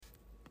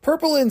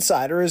Purple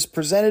Insider is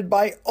presented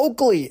by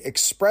Oakley.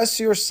 Express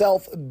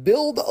yourself,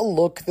 build a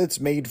look that's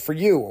made for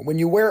you. When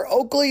you wear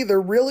Oakley,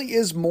 there really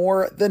is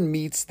more than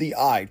meets the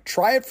eye.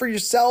 Try it for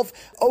yourself.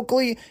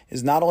 Oakley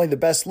is not only the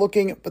best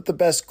looking, but the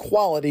best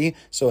quality.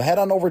 So head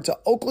on over to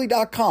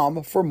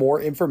Oakley.com for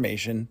more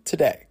information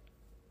today.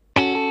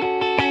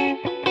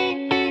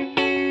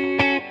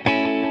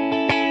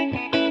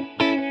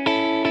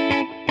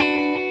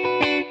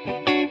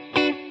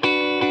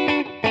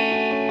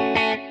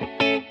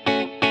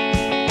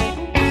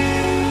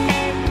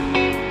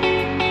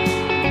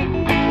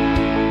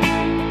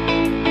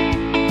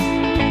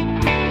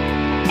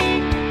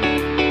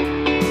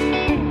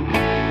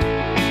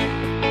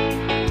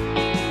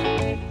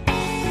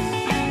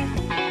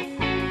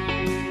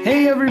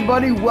 Hey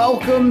everybody,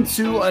 welcome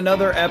to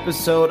another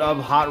episode of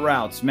Hot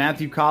Routes.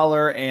 Matthew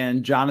Collar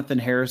and Jonathan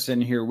Harrison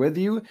here with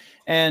you.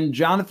 And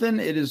Jonathan,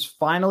 it is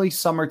finally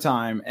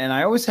summertime, and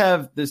I always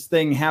have this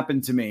thing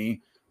happen to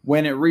me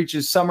when it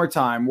reaches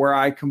summertime where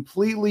I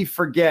completely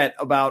forget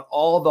about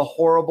all the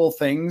horrible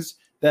things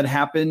that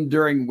happen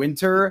during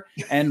winter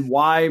and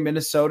why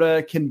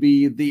Minnesota can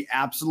be the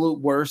absolute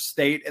worst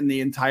state in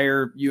the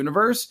entire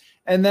universe.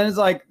 And then it's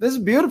like, this is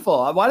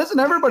beautiful. Why doesn't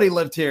everybody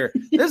live here?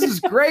 This is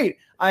great.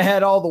 I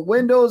had all the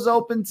windows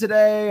open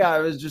today. I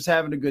was just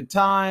having a good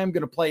time.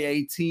 Going to play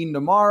 18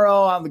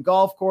 tomorrow on the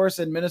golf course.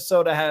 And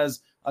Minnesota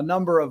has a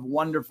number of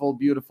wonderful,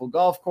 beautiful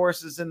golf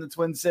courses in the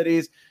Twin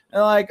Cities.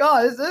 And like,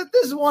 oh,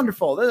 this is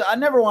wonderful. I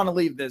never want to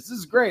leave this. This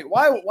is great.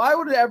 Why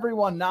would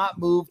everyone not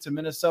move to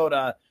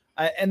Minnesota?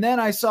 And then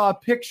I saw a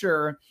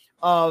picture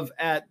of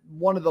at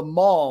one of the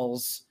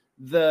malls,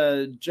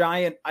 the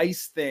giant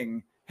ice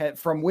thing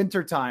from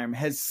wintertime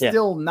has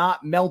still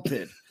not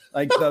melted.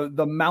 Like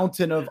the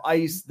mountain of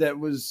ice that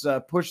was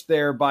pushed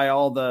there by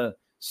all the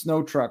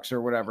snow trucks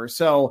or whatever.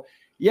 So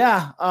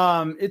yeah,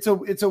 it's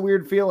a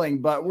weird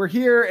feeling, but we're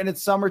here and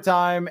it's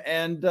summertime,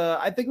 and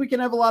I think we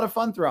can have a lot of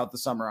fun throughout the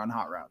summer on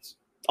Hot Routes.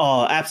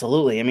 Oh,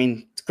 absolutely. I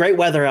mean, it's great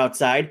weather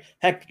outside.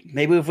 Heck,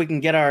 maybe if we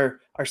can get our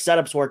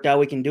setups worked out,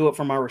 we can do it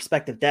from our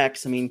respective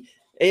decks. I mean,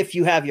 if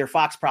you have your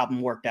Fox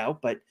problem worked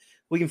out, but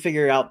we can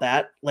figure out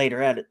that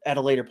later at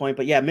a later point.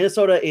 But yeah,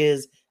 Minnesota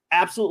is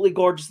absolutely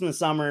gorgeous in the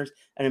summers,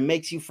 and it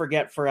makes you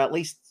forget for at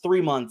least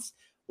 3 months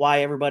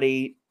why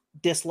everybody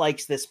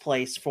dislikes this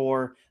place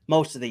for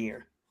most of the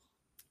year.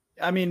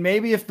 I mean,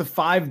 maybe if the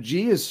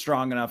 5G is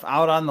strong enough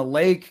out on the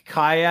lake,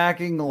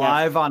 kayaking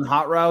live on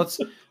Hot Routes.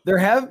 There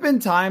have been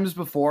times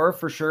before,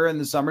 for sure, in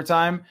the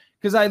summertime,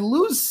 because I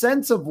lose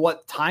sense of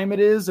what time it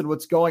is and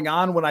what's going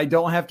on when I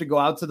don't have to go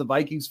out to the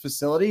Vikings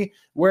facility,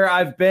 where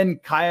I've been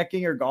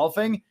kayaking or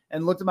golfing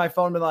and looked at my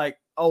phone and been like,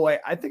 oh, wait,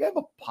 I think I have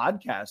a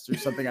podcast or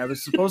something I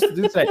was supposed to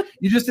do today.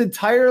 You just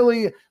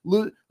entirely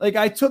lose. Like,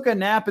 I took a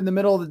nap in the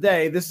middle of the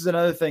day. This is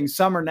another thing.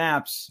 Summer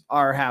naps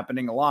are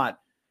happening a lot.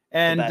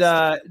 And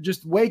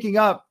just waking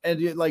up and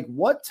you're like,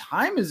 what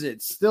time is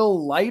it?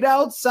 Still light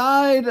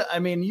outside? I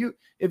mean,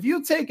 if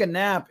you take a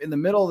nap in the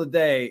middle of the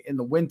day in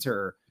the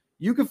winter,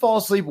 you can fall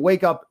asleep,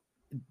 wake up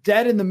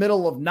dead in the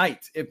middle of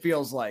night, it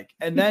feels like.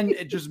 And then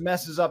it just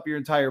messes up your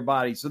entire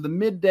body. So the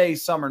midday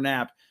summer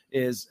nap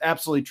is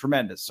absolutely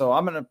tremendous. So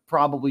I'm going to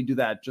probably do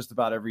that just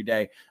about every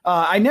day.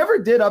 I never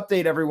did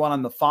update everyone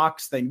on the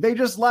Fox thing. They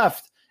just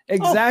left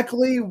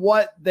exactly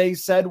what they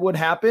said would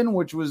happen,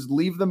 which was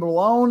leave them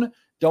alone.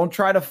 Don't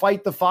try to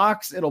fight the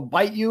fox. It'll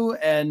bite you,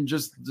 and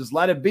just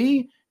let it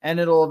be,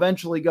 and it'll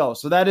eventually go.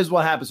 So that is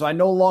what happened. So I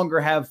no longer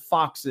have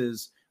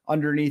foxes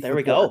underneath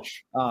the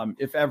porch,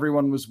 if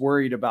everyone was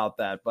worried about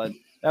that. But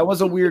that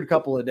was a weird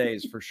couple of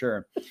days for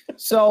sure.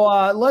 So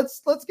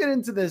let's get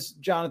into this,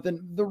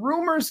 Jonathan. The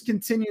rumors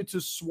continue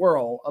to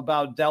swirl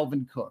about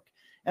Dalvin Cook.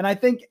 And I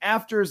think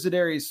after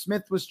Zadarius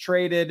Smith was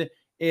traded,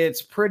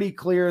 it's pretty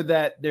clear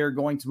that they're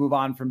going to move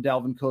on from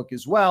Dalvin Cook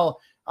as well.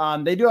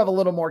 They do have a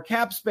little more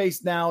cap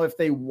space now if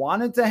they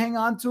wanted to hang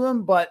on to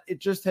him, but it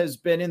just has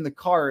been in the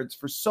cards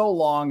for so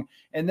long.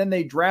 And then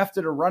they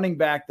drafted a running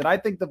back that I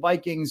think the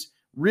Vikings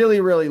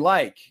really, really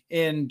like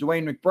in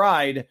Dwayne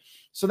McBride.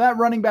 So that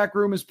running back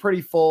room is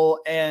pretty full,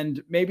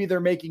 and maybe they're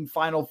making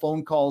final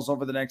phone calls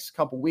over the next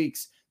couple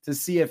weeks to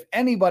see if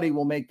anybody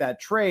will make that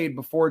trade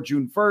before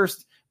June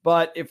 1st.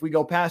 But if we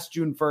go past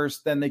June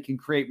 1st, then they can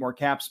create more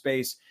cap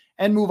space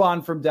and move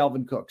on from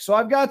Dalvin Cook. So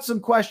I've got some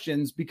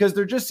questions because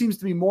there just seems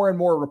to be more and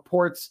more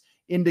reports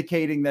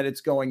indicating that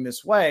it's going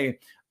this way.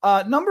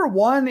 Number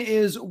one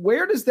is,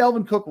 where does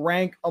Dalvin Cook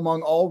rank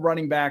among all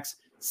running backs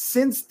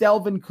since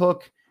Dalvin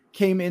Cook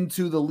came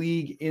into the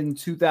league in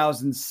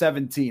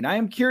 2017? I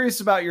am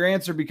curious about your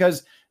answer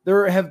because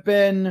there have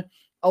been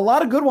a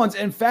lot of good ones.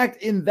 In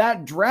fact, in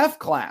that draft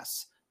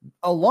class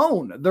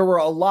alone, there were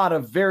a lot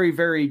of very,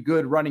 very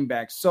good running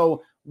backs.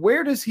 So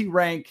where does he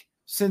rank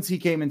since he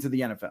came into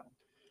the NFL?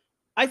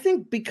 I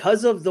think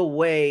because of the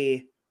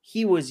way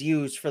he was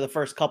used for the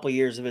first couple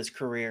years of his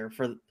career,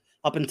 for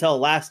up until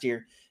last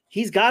year,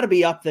 he's got to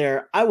be up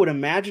there, I would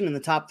imagine, in the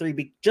top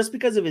three, just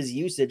because of his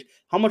usage,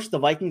 how much the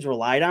Vikings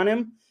relied on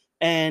him.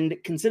 And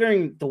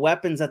considering the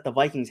weapons that the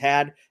Vikings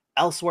had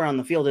elsewhere on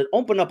the field, it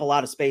opened up a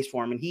lot of space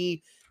for him. And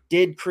he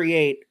did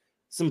create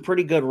some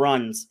pretty good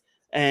runs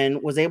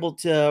and was able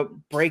to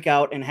break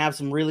out and have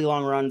some really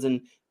long runs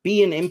and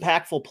be an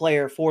impactful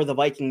player for the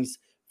Vikings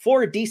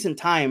for a decent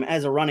time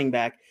as a running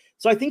back.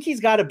 So I think he's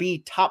got to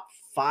be top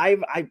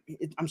 5.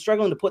 I'm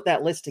struggling to put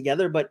that list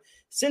together, but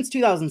since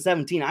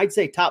 2017, I'd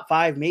say top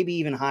 5, maybe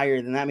even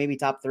higher than that, maybe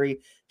top 3,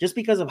 just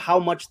because of how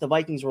much the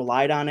Vikings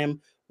relied on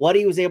him, what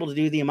he was able to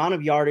do, the amount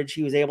of yardage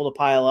he was able to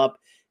pile up.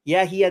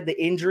 Yeah, he had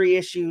the injury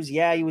issues.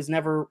 Yeah, he was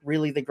never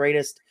really the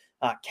greatest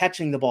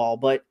catching the ball,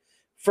 but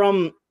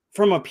from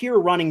a pure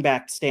running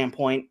back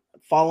standpoint,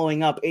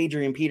 following up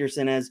Adrian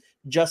Peterson as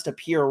just a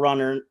pure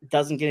runner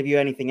doesn't give you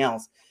anything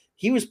else.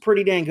 He was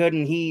pretty dang good,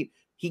 and he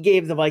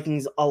gave the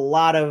Vikings a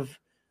lot of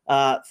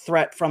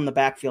threat from the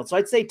backfield. So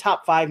I'd say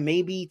top 5,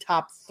 maybe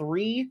top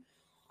 3.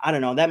 I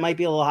don't know. That might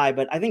be a little high,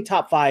 but I think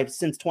top 5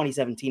 since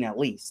 2017 at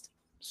least.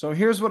 So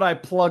here's what I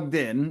plugged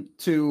in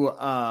to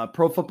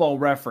Pro Football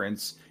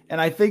Reference,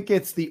 and I think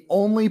it's the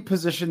only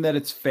position that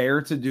it's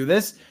fair to do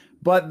this,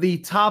 but the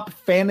top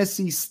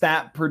fantasy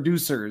stat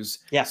producers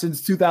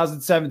since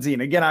 2017.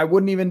 Again, I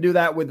wouldn't even do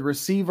that with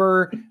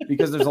receiver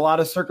because there's a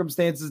lot of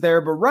circumstances there,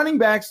 but running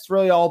backs, it's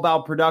really all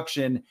about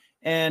production.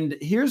 And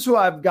here's who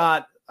I've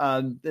got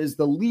is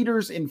the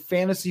leaders in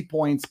fantasy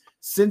points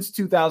since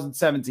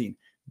 2017.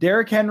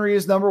 Derrick Henry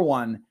is number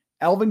 1,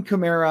 Alvin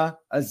Kamara,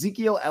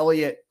 Ezekiel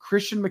Elliott,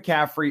 Christian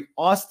McCaffrey,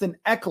 Austin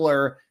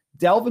Eckler,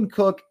 Dalvin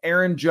Cook,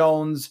 Aaron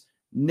Jones,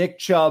 Nick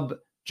Chubb,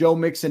 Joe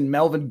Mixon,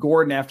 Melvin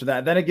Gordon after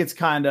that. Then it gets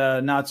kind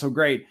of not so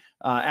great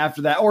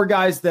after that, or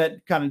guys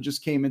that kind of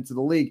just came into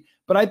the league.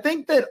 But I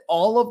think that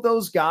all of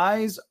those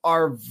guys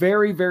are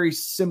very, very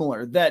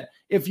similar, that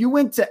if you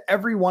went to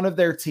every one of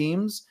their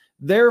teams,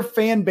 their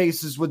fan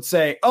bases would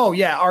say, oh,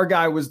 yeah, our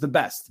guy was the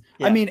best.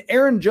 Yeah. I mean,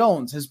 Aaron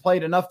Jones has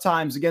played enough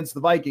times against the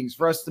Vikings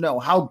for us to know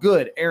how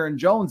good Aaron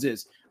Jones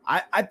is.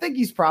 I think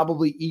he's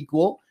probably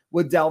equal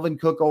with Dalvin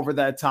Cook over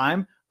that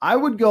time. I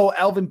would go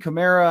Alvin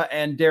Kamara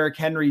and Derrick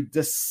Henry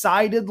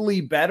decidedly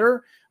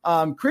better.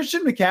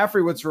 Christian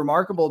McCaffrey, what's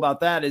remarkable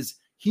about that is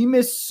he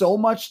missed so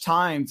much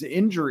time to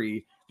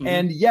injury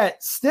and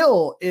yet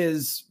still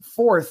is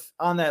 4th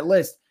on that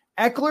list.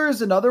 Eckler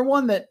is another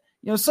one that,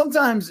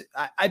 sometimes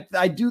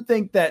I do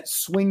think that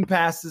swing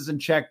passes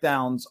and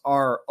checkdowns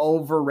are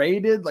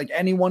overrated. Like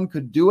anyone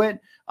could do it.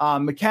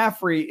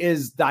 McCaffrey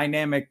is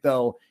dynamic,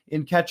 though,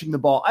 in catching the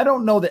ball. I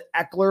don't know that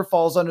Eckler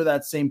falls under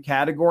that same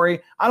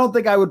category. I don't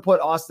think I would put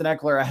Austin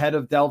Eckler ahead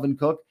of Dalvin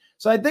Cook.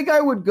 So I think I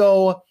would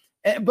go,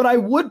 but I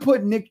would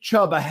put Nick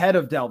Chubb ahead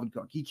of Dalvin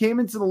Cook. He came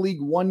into the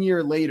league 1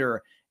 year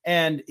later,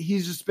 and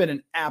he's just been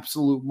an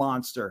absolute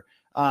monster.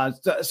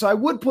 So I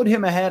would put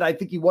him ahead. I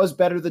think he was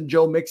better than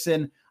Joe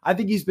Mixon. I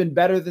think he's been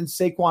better than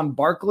Saquon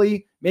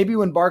Barkley, maybe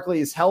when Barkley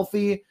is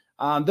healthy.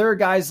 There are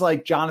guys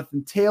like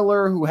Jonathan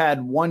Taylor who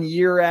had 1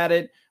 year at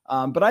it.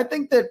 But I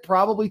think that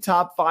probably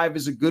top 5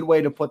 is a good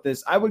way to put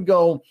this. I would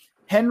go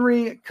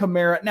Henry,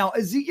 Kamara. Now,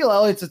 Ezekiel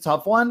Elliott's a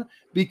tough one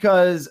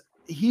because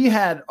he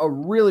had a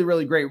really,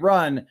 really great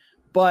run,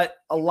 but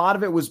a lot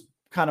of it was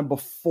kind of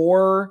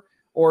before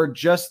or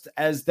just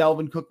as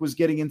Dalvin Cook was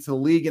getting into the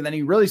league. And then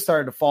he really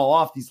started to fall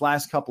off these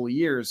last couple of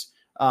years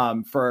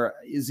for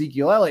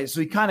Ezekiel Elliott. So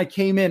he kind of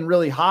came in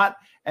really hot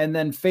and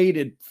then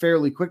faded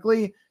fairly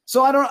quickly.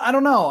 So I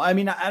don't know. I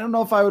mean, I don't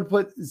know if I would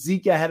put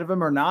Zeke ahead of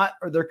him or not,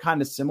 or they're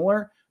kind of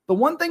similar. The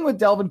one thing with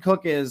Dalvin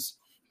Cook is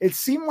it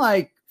seemed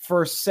like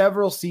for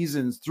several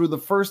seasons through the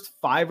first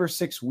 5 or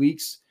 6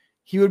 weeks,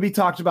 he would be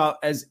talked about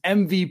as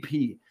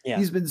MVP. Yeah.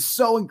 He's been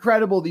so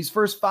incredible these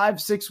first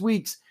 5-6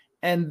 weeks.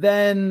 And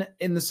then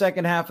in the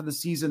second half of the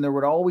season, there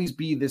would always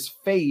be this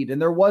fade.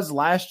 And there was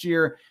last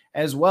year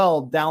as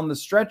well down the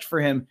stretch for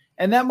him.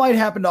 And that might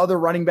happen to other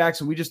running backs,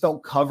 and we just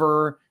don't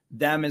cover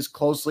them as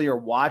closely or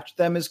watch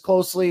them as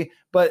closely.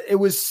 But it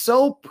was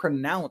so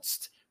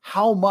pronounced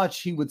how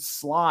much he would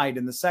slide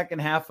in the second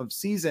half of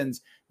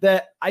seasons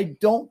that I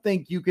don't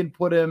think you can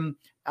put him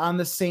on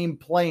the same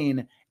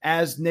plane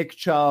as Nick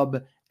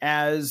Chubb,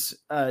 as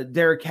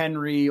Derrick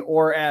Henry,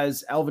 or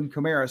as Alvin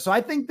Kamara. So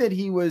I think that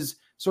he was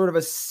sort of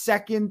a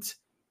second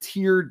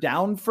tier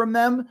down from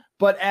them,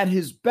 but at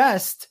his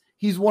best,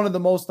 he's one of the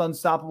most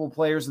unstoppable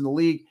players in the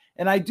league.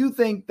 And I do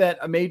think that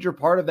a major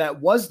part of that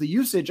was the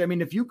usage. I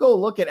mean, if you go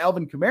look at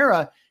Alvin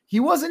Kamara,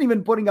 he wasn't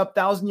even putting up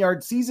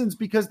 1,000-yard seasons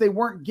because they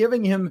weren't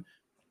giving him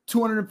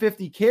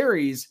 250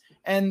 carries.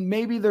 And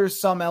maybe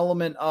there's some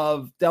element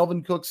of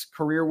Dalvin Cook's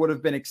career would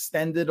have been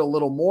extended a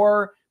little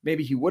more.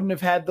 Maybe he wouldn't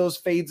have had those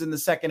fades in the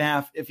second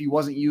half if he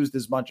wasn't used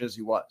as much as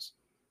he was.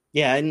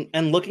 Yeah,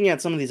 and looking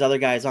at some of these other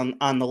guys on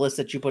the list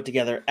that you put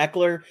together,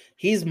 Eckler,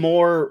 he's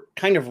more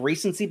kind of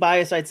recency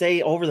bias, I'd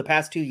say. Over the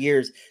past 2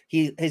 years,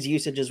 his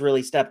usage has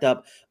really stepped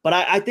up. But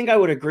I think I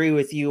would agree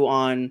with you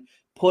on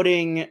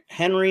putting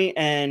Henry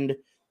and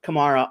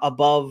Kamara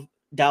above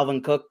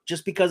Dalvin Cook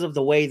just because of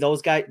the way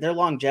those guys, their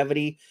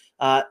longevity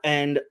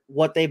and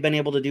what they've been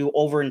able to do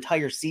over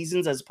entire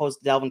seasons as opposed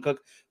to Dalvin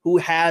Cook, who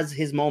has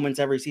his moments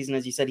every season.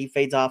 As you said, he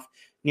fades off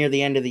near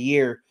the end of the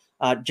year,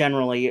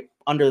 generally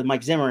under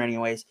Mike Zimmer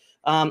anyways.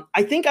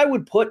 I think I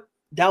would put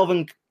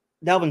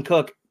Dalvin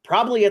Cook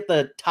probably at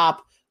the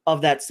top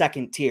of that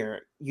second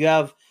tier. You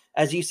have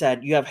as you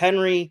said, you have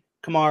Henry,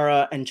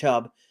 Kamara, and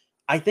Chubb.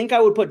 I think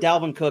I would put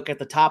Dalvin Cook at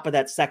the top of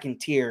that second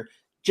tier,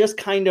 just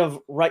kind of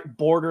right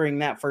bordering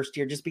that first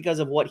tier, just because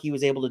of what he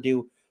was able to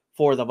do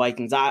for the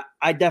Vikings.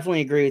 I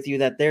definitely agree with you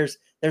that there's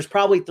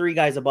probably 3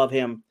 guys above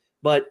him,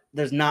 but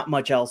there's not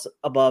much else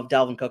above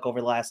Dalvin Cook over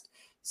the last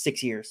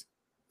 6 years.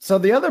 So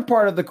the other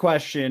part of the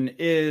question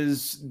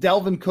is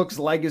Dalvin Cook's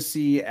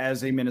legacy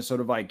as a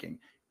Minnesota Viking.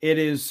 It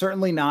is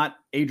certainly not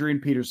Adrian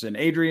Peterson.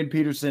 Adrian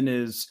Peterson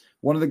is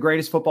one of the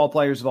greatest football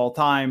players of all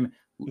time,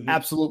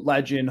 absolute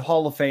legend,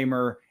 Hall of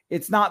Famer.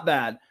 It's not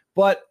that.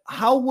 But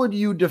how would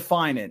you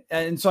define it?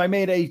 And so I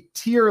made a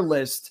tier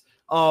list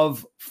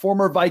of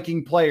former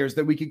Viking players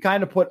that we could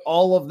kind of put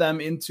all of them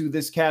into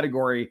this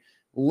category.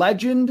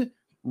 Legend,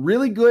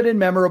 really good and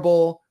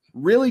memorable,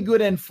 really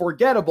good and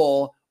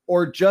forgettable,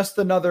 or just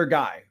another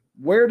guy.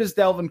 Where does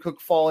Dalvin Cook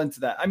fall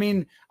into that? I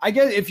mean, I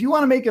guess if you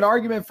want to make an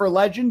argument for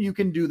legend, you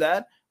can do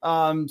that.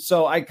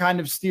 So I kind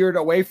of steered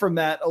away from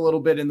that a little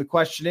bit in the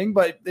questioning,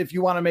 but if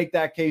you want to make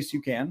that case,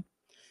 you can.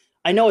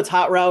 I know it's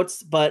hot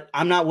routes, but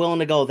I'm not willing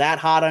to go that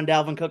hot on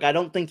Dalvin Cook. I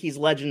don't think he's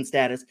legend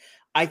status.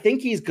 I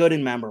think he's good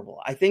and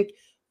memorable. I think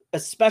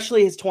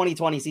especially his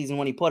 2020 season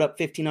when he put up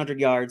 1,500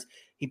 yards,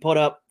 he put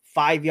up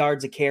 5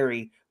 yards a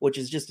carry, which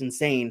is just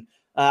insane.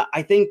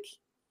 I think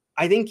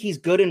he's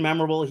good and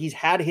memorable. He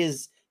had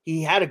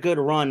a good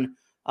run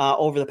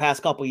over the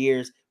past couple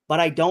years, but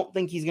I don't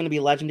think he's going to be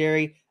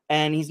legendary.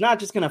 And he's not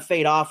just going to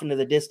fade off into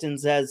the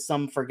distance as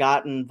some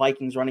forgotten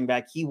Vikings running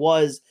back. He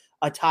was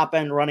a top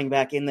end running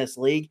back in this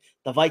league.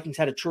 The Vikings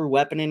had a true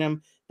weapon in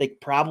him. They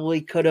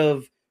probably could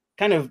have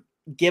kind of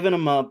given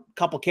him a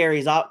couple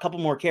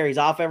more carries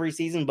off every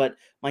season, but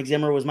Mike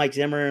Zimmer was Mike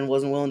Zimmer and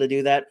wasn't willing to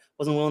do that.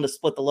 Wasn't willing to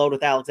split the load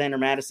with Alexander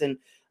Madison.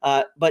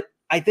 But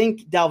I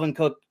think Dalvin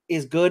Cook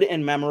is good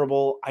and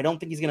memorable. I don't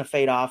think he's going to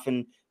fade off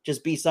and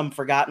just be some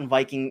forgotten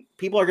Viking.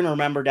 People are going to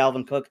remember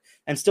Dalvin Cook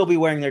and still be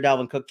wearing their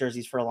Dalvin Cook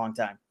jerseys for a long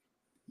time.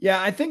 Yeah,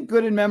 I think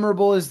good and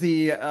memorable is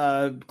the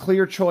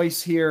clear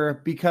choice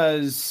here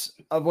because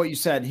of what you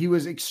said. He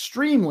was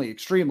extremely,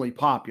 extremely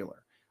popular.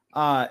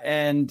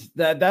 And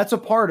that's a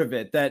part of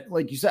it that,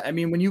 like you said, I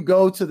mean, when you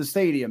go to the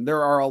stadium,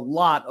 there are a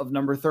lot of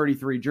number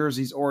 33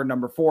 jerseys or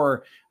number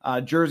 4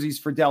 jerseys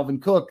for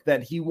Dalvin Cook,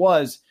 that he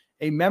was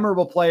a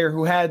memorable player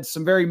who had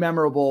some very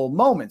memorable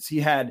moments. He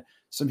had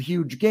some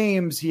huge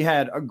games. He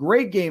had a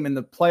great game in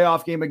the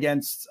playoff game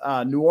against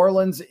New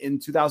Orleans in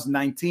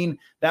 2019.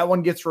 That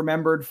one gets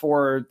remembered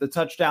for the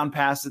touchdown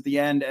pass at the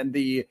end and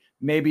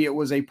maybe it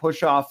was a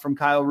push off from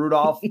Kyle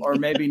Rudolph or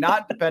maybe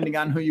not, depending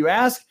on who you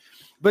ask.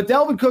 But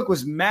Dalvin Cook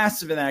was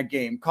massive in that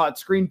game, caught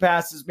screen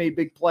passes, made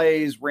big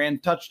plays, ran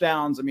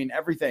touchdowns. I mean,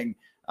 everything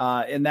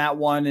in that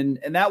one.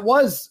 And that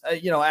was,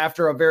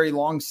 after a very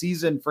long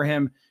season for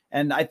him.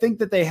 And I think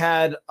that they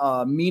had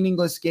a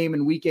meaningless game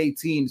in week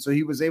 18. So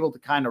he was able to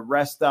kind of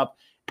rest up.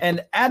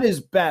 And at his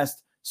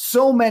best,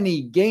 so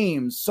many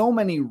games, so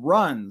many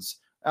runs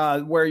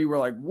where you were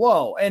like,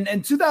 whoa. And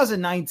in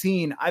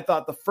 2019, I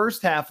thought the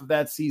first half of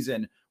that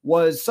season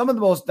was some of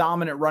the most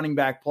dominant running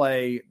back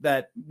play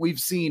that we've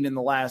seen in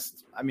the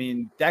last,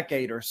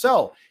 decade or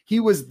so.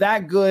 He was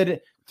that good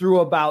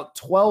through about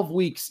 12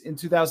 weeks in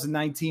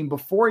 2019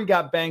 before he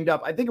got banged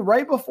up. I think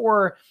right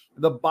before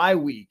the bye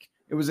week,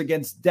 it was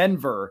against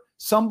Denver.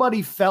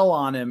 Somebody fell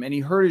on him and he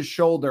hurt his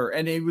shoulder,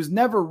 and he was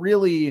never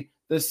really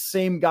the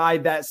same guy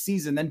that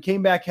season. Then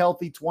came back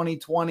healthy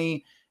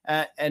 2020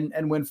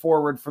 and went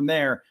forward from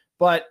there.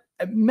 But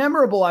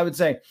memorable, I would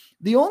say.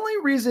 The only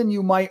reason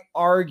you might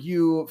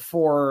argue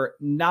for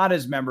not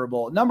as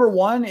memorable, number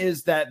one,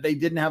 is that they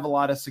didn't have a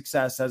lot of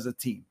success as a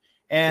team.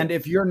 And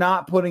if you're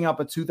not putting up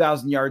a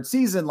 2,000-yard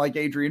season like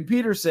Adrian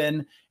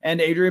Peterson,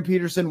 and Adrian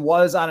Peterson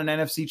was on an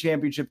NFC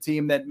championship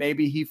team that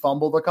maybe he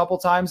fumbled a couple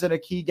times in a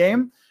key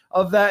game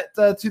of that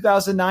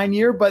 2009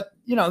 year, but,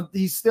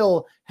 he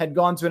still had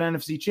gone to an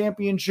NFC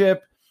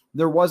championship.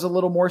 There was a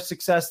little more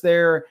success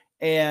there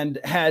and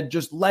had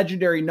just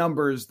legendary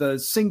numbers, the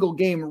single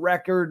game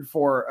record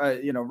for,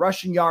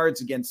 rushing yards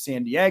against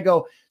San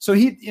Diego. So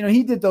he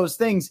did those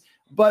things.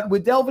 But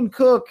with Dalvin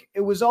Cook,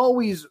 it was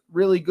always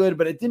really good,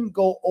 but it didn't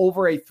go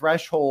over a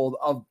threshold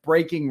of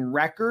breaking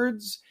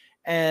records.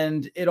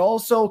 And it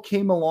also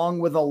came along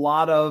with a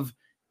lot of,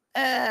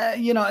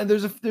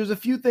 there's a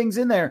few things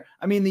in there.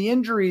 I mean, the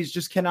injuries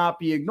just cannot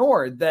be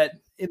ignored. That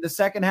in the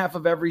second half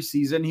of every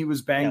season, he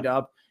was banged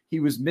up. He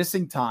was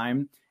missing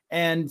time.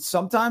 And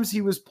sometimes he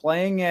was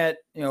playing at,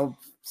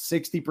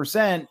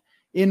 60%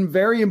 in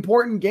very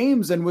important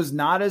games and was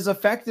not as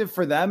effective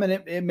for them. And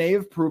it may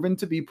have proven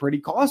to be pretty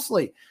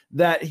costly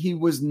that he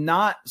was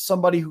not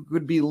somebody who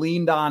could be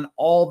leaned on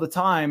all the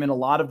time in a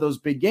lot of those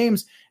big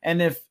games. And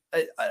if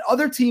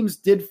other teams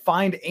did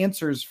find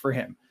answers for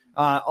him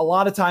a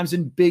lot of times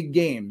in big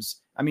games,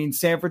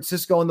 San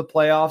Francisco in the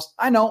playoffs,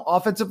 I know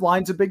offensive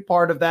line's a big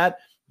part of that,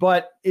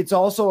 but it's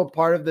also a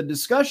part of the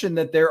discussion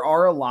that there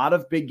are a lot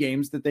of big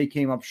games that they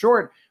came up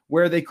short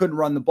where they couldn't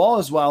run the ball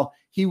as well.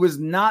 He was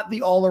not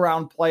the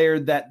all-around player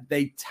that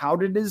they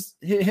touted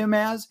him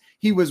as.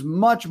 He was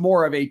much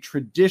more of a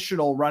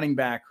traditional running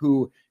back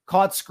who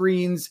caught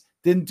screens,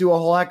 didn't do a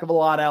whole heck of a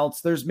lot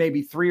else. There's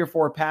maybe 3 or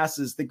 4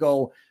 passes that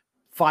go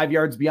 5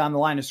 yards beyond the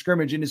line of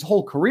scrimmage in his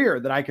whole career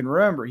that I can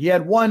remember. He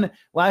had one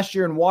last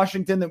year in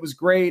Washington that was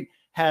great,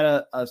 had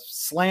a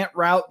slant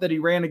route that he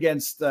ran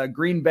against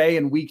Green Bay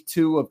in week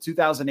 2 of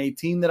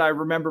 2018 that I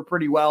remember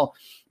pretty well.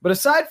 But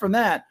aside from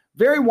that,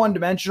 very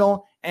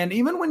one-dimensional. And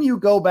even when you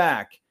go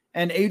back,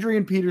 and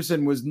Adrian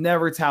Peterson was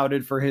never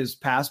touted for his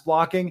pass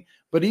blocking,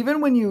 but even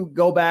when you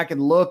go back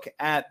and look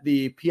at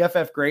the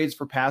PFF grades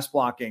for pass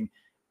blocking,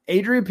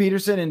 Adrian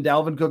Peterson and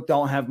Dalvin Cook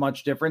don't have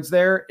much difference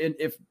there.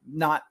 If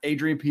not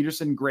Adrian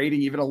Peterson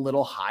grading even a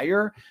little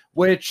higher,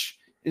 which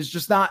is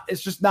just not,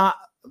 it's just not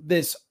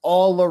this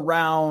all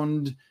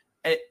around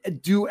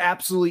do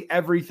absolutely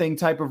everything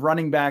type of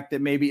running back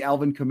that maybe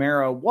Alvin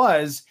Kamara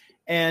was.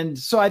 And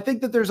so I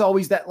think that there's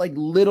always that like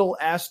little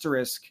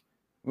asterisk.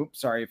 Oops,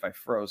 sorry if I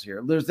froze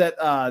here. There's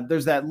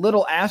that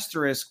little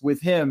asterisk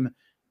with him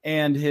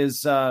and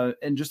his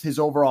and just his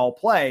overall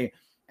play.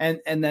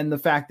 And then the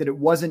fact that it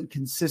wasn't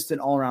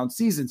consistent all around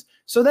seasons.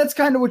 So that's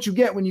kind of what you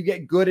get when you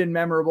get good and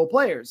memorable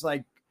players.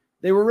 Like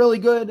they were really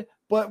good,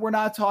 but we're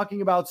not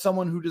talking about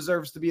someone who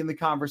deserves to be in the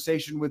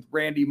conversation with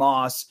Randy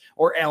Moss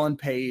or Alan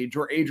Page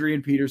or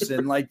Adrian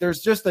Peterson. Like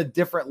there's just a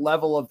different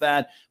level of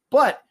that.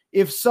 But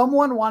if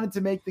someone wanted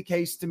to make the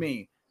case to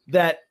me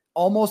that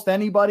almost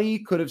anybody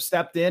could have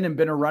stepped in and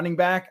been a running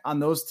back on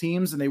those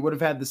teams and they would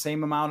have had the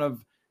same amount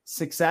of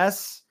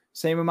success,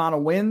 same amount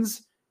of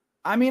wins,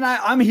 I mean,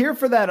 I'm here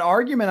for that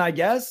argument, I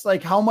guess.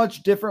 Like, how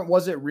much different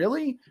was it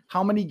really?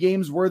 How many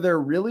games were there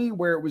really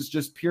where it was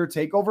just pure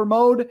takeover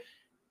mode?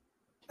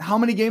 How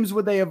many games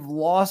would they have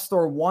lost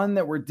or won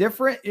that were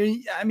different?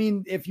 I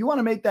mean, if you want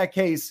to make that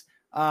case,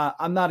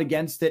 I'm not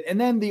against it. And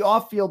then the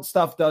off-field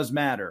stuff does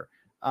matter.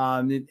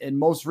 And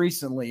most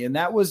recently, and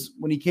that was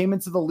when he came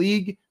into the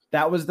league,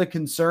 that was the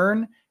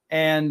concern.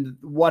 And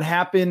what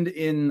happened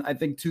in, I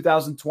think,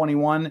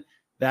 2021,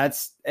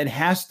 it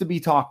has to be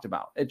talked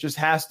about. It just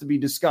has to be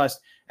discussed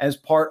as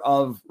part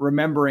of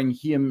remembering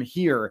him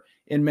here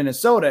in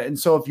Minnesota. And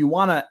so if you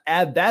want to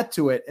add that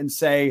to it and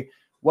say,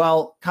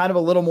 well, kind of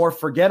a little more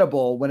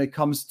forgettable when it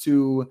comes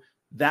to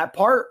that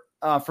part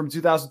from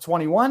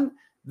 2021,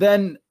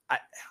 then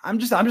I'm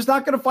just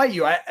not going to fight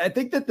you. I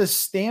think that the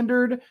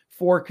standard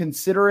for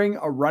considering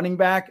a running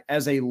back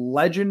as a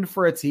legend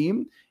for a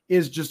team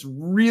is just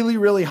really,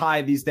 really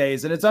high these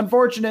days. And it's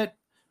unfortunate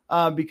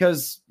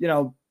because,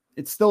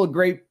 it's still a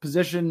great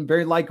position,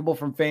 very likable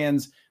from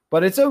fans,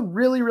 but it's a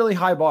really, really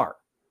high bar.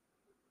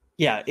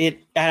 Yeah,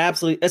 it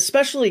absolutely,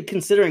 especially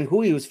considering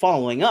who he was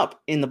following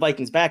up in the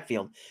Vikings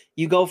backfield.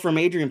 You go from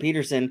Adrian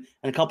Peterson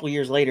and a couple of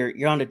years later,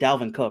 you're on to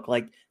Dalvin Cook.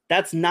 Like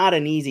that's not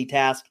an easy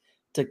task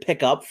to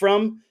pick up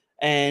from.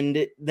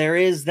 And there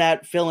is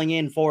that filling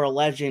in for a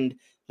legend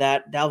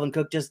that Dalvin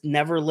Cook just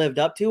never lived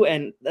up to.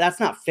 And that's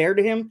not fair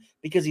to him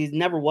because he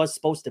never was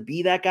supposed to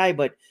be that guy,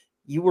 but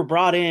you were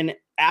brought in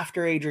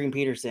after Adrian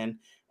Peterson.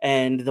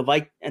 And the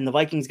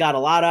Vikings got a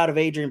lot out of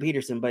Adrian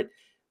Peterson, but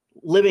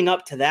living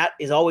up to that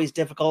is always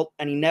difficult.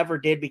 And he never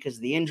did because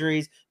of the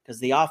injuries, because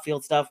of the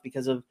off-field stuff,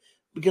 because of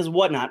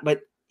whatnot.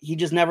 But he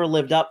just never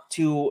lived up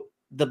to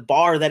the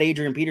bar that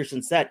Adrian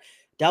Peterson set.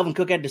 Dalvin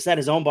Cook had to set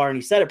his own bar, and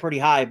he set it pretty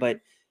high.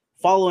 But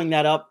following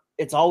that up,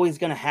 it's always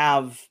going to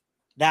have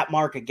that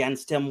mark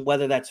against him,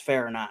 whether that's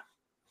fair or not.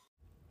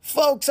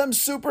 Folks, I'm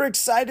super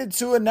excited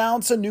to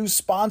announce a new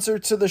sponsor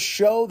to the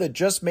show that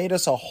just made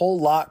us a whole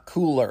lot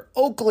cooler.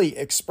 Oakley,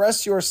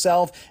 express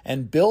yourself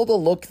and build a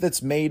look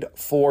that's made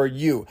for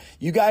you.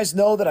 You guys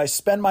know that I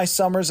spend my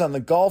summers on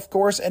the golf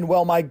course, and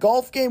while my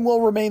golf game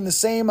will remain the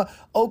same,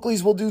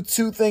 Oakley's will do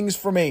 2 things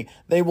for me.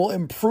 They will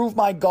improve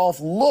my golf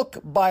look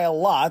by a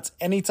lot.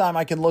 Anytime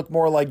I can look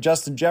more like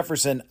Justin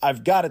Jefferson,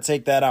 I've got to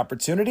take that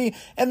opportunity.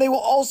 And they will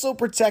also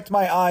protect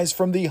my eyes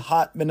from the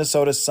hot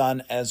Minnesota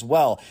sun as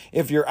well.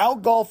 If you're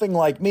out golfing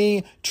like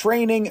me,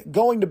 training,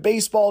 going to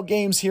baseball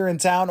games here in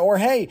town, or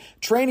hey,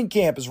 training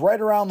camp is right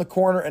around the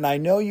corner and I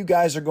know you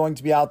guys are going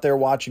to be out there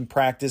watching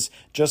practice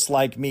just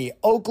like me.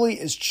 Oakley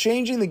is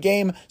changing the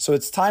game, so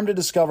it's time to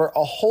discover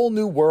a whole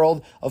new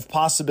world of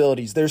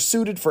possibilities. They're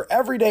suited for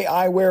everyday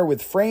eyewear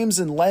with frames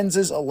and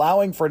lenses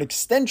allowing for an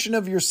extension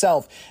of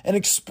yourself, an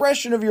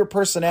expression of your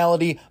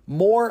personality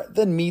more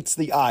than meets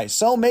the eye.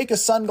 So make a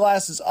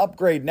sunglasses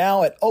upgrade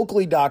now at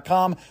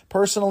Oakley.com.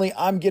 Personally,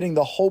 I'm getting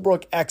the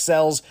Holbrook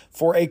XLs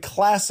for a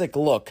classic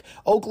look.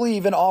 Oakley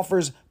even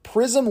offers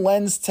prism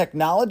lens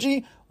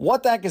technology.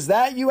 What the heck is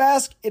that, you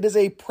ask? It is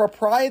a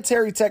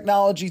proprietary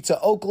technology to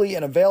Oakley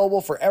and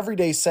available for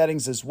everyday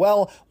settings as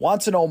well.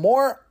 Want to know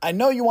more? I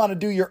know you want to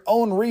do your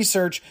own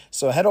research,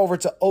 so head over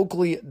to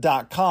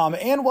Oakley.com.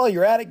 And while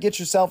you're at it, get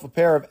yourself a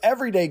pair of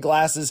everyday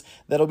glasses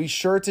that'll be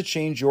sure to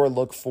change your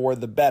look for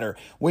the better.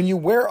 When you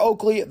wear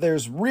Oakley,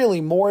 there's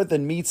really more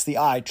than meets the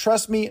eye.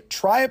 Trust me,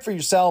 try it for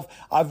yourself.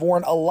 I've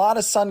worn a lot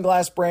of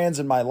sunglass brands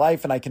in my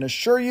life, and I can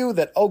assure you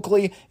that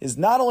Oakley is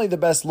not only the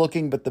best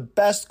looking, but the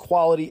best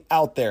quality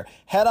out there.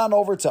 Head on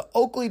over to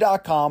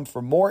Oakley.com for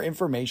more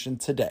information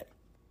today.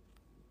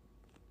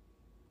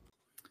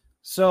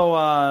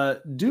 So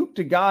Duke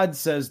to God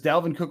says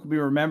Dalvin Cook will be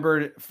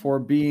remembered for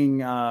being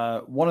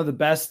one of the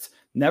best,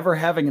 never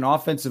having an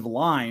offensive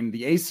line.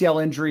 The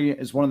ACL injury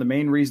is one of the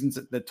main reasons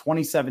that the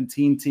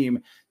 2017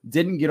 team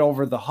didn't get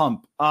over the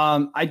hump.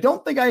 I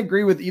don't think I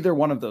agree with either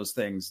one of those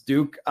things,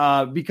 Duke,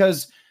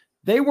 because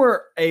they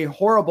were a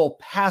horrible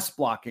pass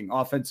blocking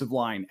offensive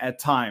line at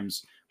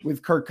times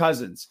with Kirk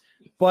Cousins.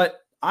 But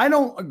I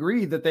don't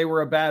agree that they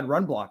were a bad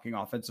run blocking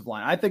offensive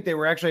line. I think they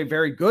were actually a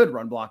very good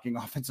run blocking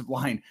offensive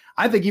line.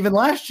 I think even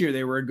last year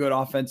they were a good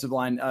offensive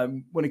line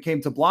when it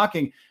came to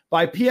blocking.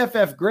 By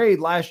PFF grade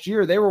last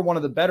year, they were one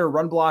of the better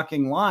run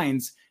blocking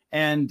lines.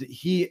 And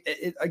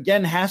it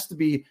again has to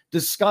be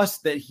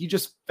discussed that he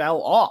just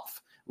fell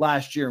off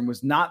last year and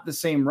was not the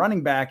same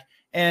running back.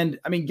 And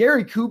I mean,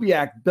 Gary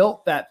Kubiak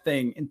built that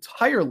thing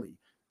entirely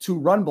to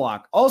run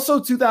block. Also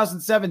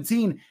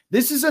 2017,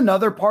 this is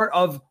another part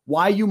of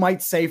why you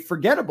might say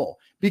forgettable,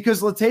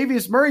 because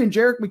Latavius Murray and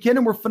Jerick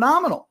McKinnon were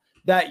phenomenal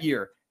that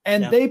year.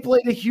 And they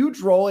played a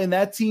huge role in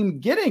that team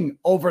getting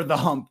over the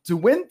hump to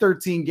win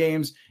 13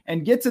 games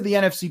and get to the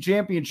NFC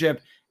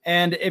Championship.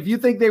 And if you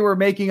think they were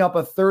making up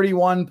a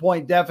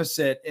 31-point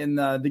deficit in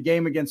the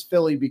game against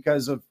Philly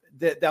because of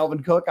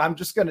Dalvin Cook, I'm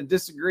just going to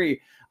disagree.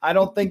 I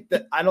don't think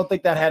that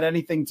had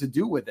anything to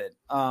do with it.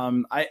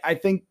 I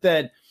think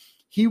that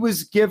he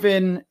was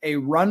given a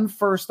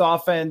run-first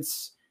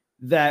offense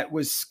that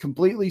was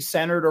completely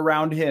centered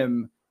around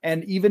him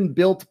and even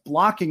built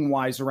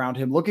blocking-wise around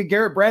him. Look at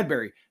Garrett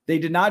Bradbury. They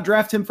did not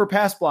draft him for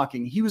pass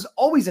blocking. He was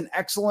always an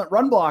excellent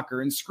run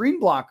blocker and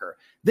screen blocker.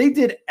 They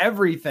did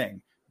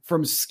everything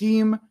from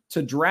scheme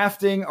to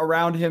drafting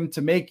around him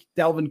to make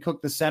Dalvin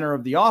Cook the center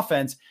of the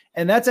offense.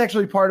 And that's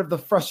actually part of the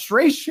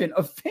frustration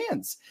of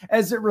fans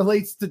as it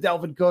relates to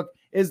Dalvin Cook,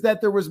 is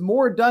that there was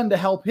more done to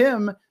help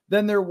him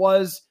than there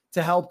was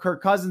to help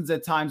Kirk Cousins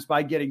at times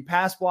by getting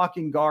pass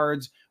blocking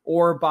guards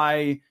or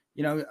by,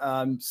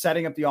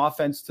 setting up the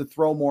offense to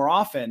throw more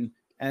often.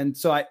 And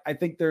so I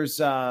think there's,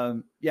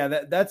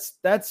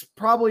 that's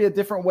probably a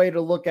different way to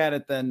look at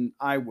it than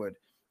I would.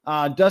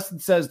 Dustin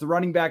says the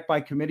running back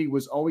by committee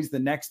was always the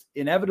next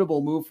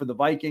inevitable move for the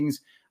Vikings.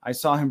 I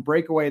saw him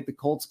break away at the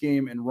Colts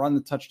game and run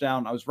the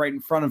touchdown. I was right in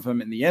front of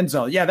him in the end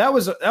zone. Yeah, that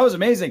was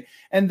amazing.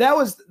 And that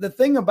was the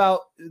thing about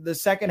the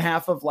second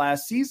half of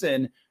last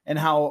season and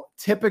how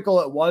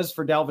typical it was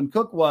for Dalvin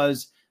Cook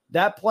was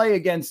that play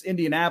against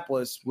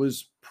Indianapolis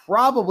was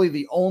probably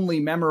the only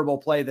memorable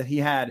play that he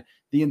had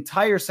the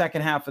entire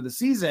second half of the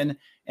season.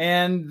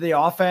 And the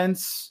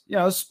offense,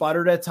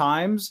 sputtered at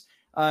times.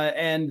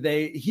 And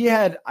he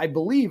had, I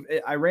believe,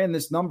 I ran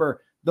this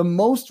number, the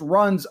most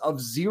runs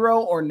of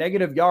 0 or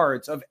negative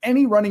yards of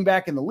any running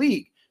back in the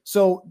league.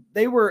 So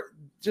they were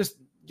just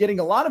getting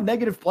a lot of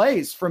negative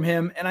plays from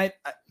him. And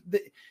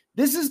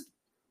this is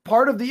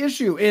part of the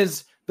issue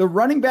is the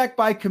running back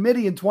by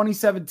committee in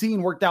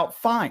 2017 worked out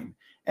fine.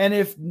 And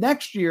if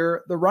next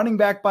year the running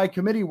back by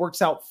committee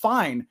works out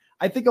fine,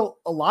 I think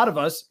a lot of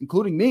us,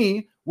 including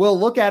me, will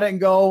look at it and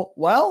go,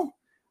 well,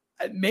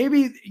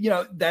 maybe,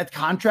 that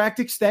contract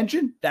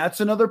extension, that's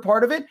another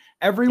part of it.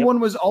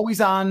 Everyone was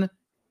always on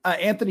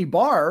Anthony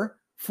Barr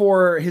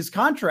for his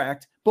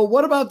contract. But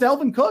what about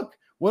Dalvin Cook?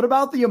 What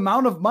about the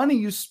amount of money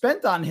you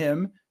spent on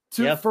him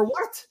for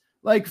what?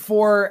 Like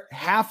for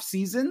half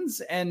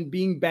seasons and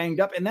being banged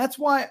up. And that's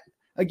why,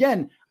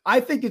 again, I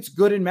think it's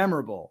good and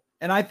memorable.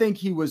 And I think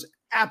he was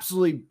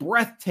absolutely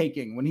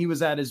breathtaking when he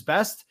was at his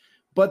best.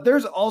 But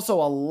there's also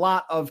a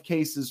lot of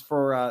cases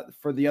for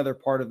the other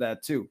part of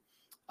that too.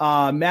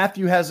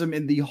 Matthew has him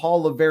in the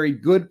Hall of Very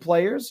Good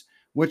Players,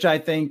 which I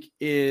think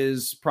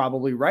is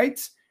probably right.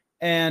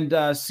 And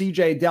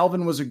CJ,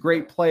 Dalvin was a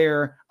great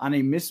player on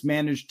a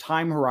mismanaged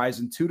time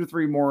horizon, 2 to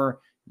 3 more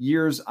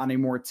years on a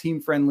more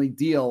team-friendly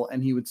deal,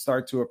 and he would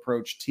start to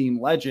approach team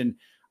legend.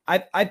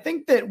 I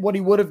think that what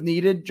he would have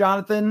needed,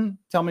 Jonathan,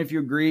 tell me if you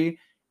agree,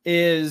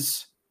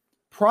 is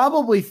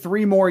probably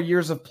 3 more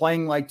years of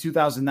playing like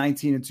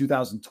 2019 and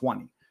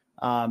 2020.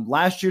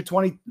 Last year,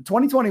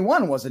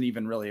 2021 wasn't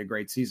even really a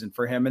great season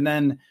for him. And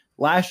then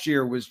last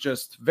year was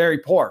just very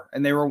poor,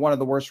 and they were one of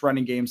the worst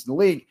running games in the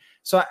league.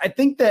 So I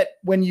think that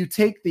when you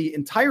take the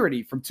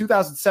entirety from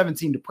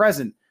 2017 to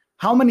present,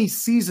 how many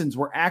seasons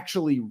were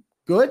actually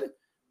good,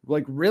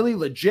 like really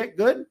legit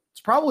good?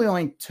 It's probably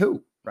only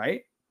 2,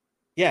 right?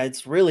 Yeah,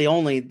 it's really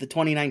only the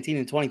 2019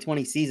 and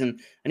 2020 season.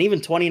 And even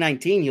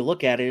 2019, you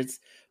look at it, it's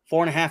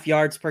 4.5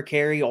 yards per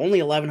carry,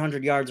 only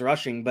 1,100 yards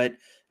rushing. But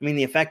I mean,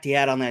 the effect he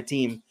had on that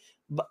team.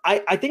 But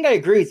I think I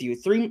agree with you.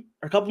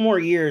 A couple more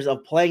years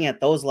of playing at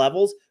those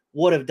levels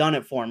would have done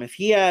it for him. If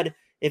he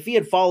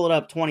had followed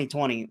up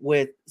 2020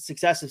 with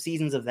successive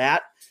seasons of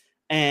that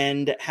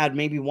and had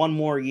maybe 1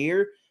 more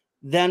year,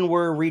 then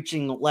we're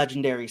reaching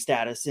legendary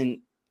status, and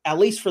at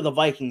least for the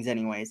Vikings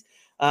anyways.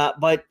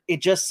 But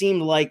it just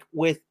seemed like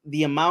with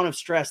the amount of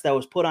stress that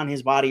was put on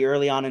his body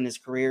early on in his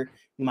career,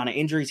 the amount of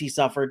injuries he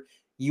suffered,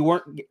 you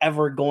weren't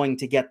ever going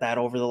to get that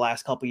over the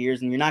last couple of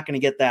years, and you're not going to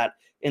get that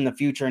in the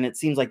future. And it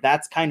seems like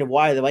that's kind of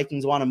why the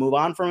Vikings want to move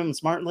on from him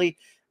smartly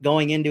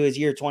going into his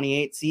year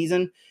 28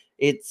 season.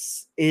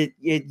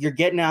 You're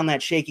getting on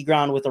that shaky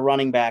ground with a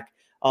running back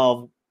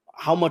of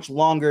how much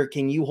longer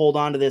can you hold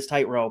on to this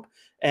tightrope,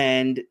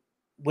 and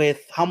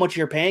with how much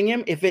you're paying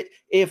him.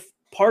 If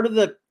part of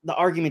the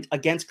argument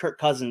against Kirk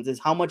Cousins is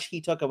how much he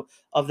took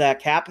of that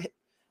cap,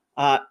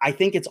 I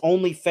think it's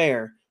only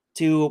fair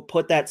to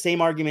put that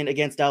same argument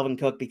against Dalvin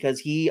Cook, because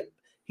he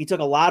took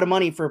a lot of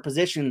money for a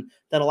position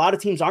that a lot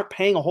of teams aren't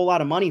paying a whole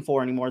lot of money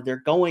for anymore. They're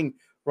going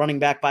running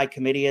back by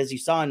committee, as you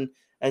saw,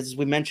 as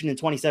we mentioned in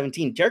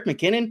 2017. Jerick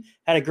McKinnon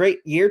had a great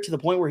year to the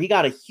point where he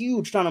got a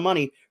huge ton of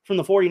money from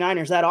the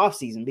 49ers that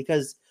offseason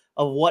because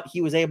of what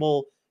he was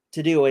able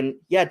to do. And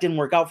yeah, it didn't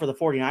work out for the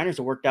 49ers.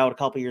 It worked out a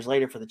couple years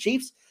later for the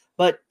Chiefs.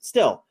 But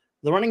still,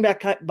 the running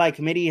back by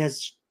committee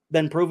has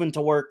been proven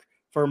to work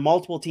for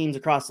multiple teams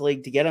across the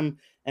league to get him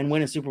and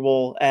win a Super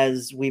Bowl.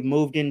 As we've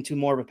moved into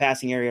more of a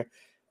passing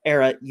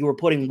era, you were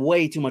putting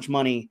way too much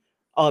money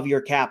of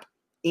your cap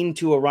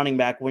into a running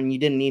back when you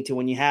didn't need to,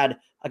 when you had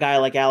a guy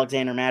like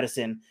Alexander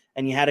Madison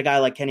and you had a guy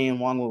like Kenny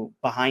Nwangwu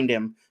behind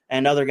him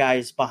and other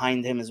guys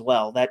behind him as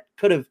well that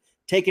could have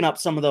taken up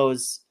some of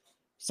those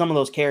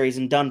carries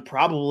and done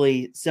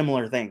probably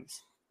similar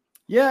things.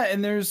 Yeah,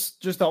 and there's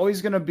just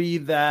always going to be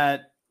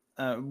that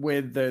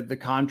with the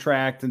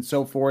contract and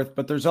so forth,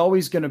 but there's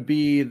always going to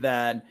be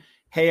that,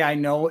 hey, I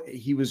know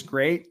he was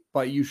great,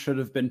 but you should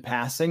have been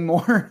passing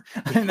more.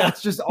 And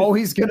that's just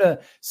always going to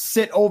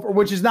sit over,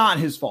 which is not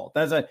his fault.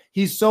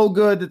 He's so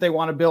good that they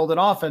want to build an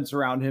offense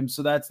around him.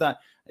 So that's not,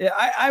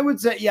 I would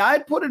say, yeah,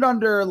 I'd put it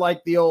under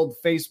like the old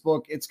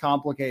Facebook, it's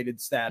complicated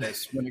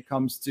status when it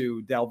comes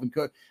to Dalvin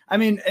Cook. I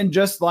mean, and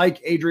just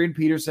like Adrian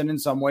Peterson in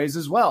some ways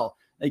as well.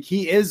 Like,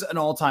 he is an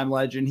all-time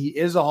legend. He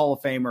is a Hall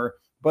of Famer,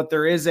 but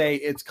there is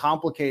it's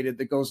complicated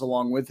that goes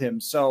along with him.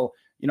 So,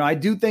 I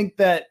do think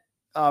that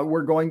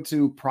we're going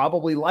to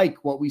probably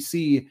like what we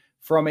see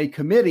from a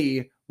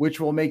committee,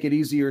 which will make it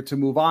easier to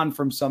move on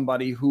from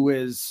somebody who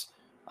is,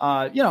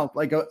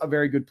 like a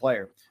very good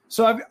player.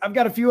 So I've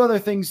got a few other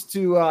things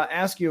to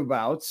ask you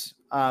about.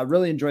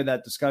 Really enjoyed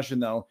that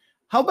discussion, though.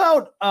 How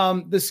about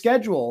the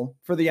schedule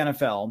for the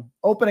NFL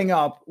opening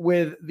up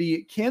with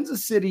the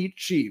Kansas City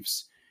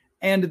Chiefs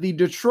and the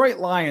Detroit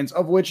Lions,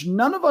 of which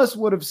none of us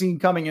would have seen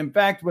coming. In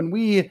fact, when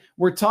we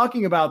were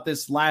talking about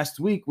this last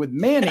week with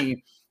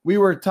Manny, we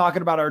were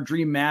talking about our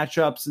dream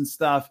matchups and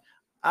stuff.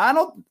 A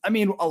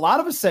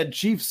lot of us said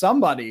Chiefs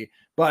somebody,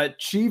 but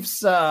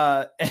Chiefs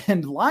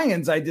and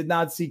Lions I did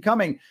not see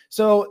coming.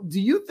 So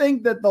do you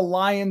think that the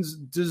Lions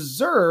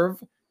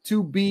deserve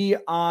to be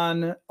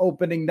on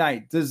opening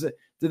night? Do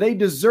they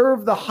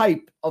deserve the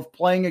hype of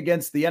playing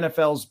against the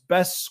NFL's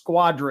best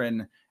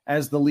squadron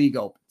as the league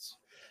opens?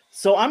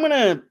 So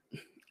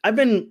I've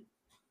been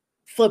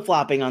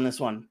flip-flopping on this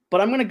one, but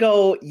I'm going to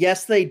go,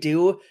 yes, they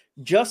do,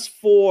 just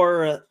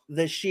for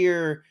the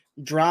sheer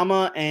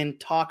drama and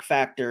talk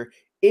factor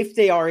if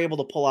they are able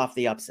to pull off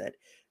the upset.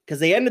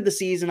 Because they ended the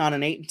season on an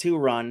 8-2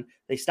 run.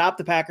 They stopped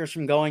the Packers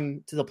from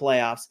going to the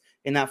playoffs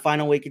in that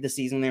final week of the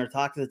season. They were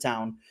talk of the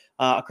town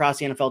across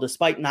the NFL,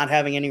 despite not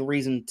having any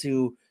reason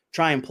to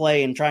try and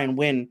play and try and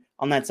win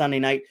on that Sunday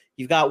night.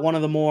 You've got one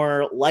of the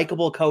more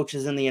likable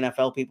coaches in the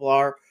NFL. People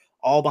are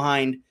all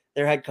behind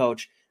their head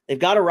coach. They've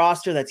got a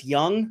roster that's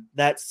young,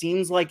 that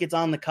seems like it's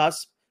on the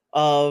cusp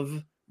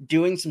of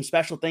doing some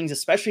special things,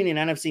 especially in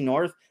an NFC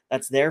North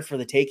that's there for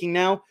the taking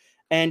now.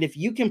 And if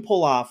you can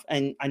pull off,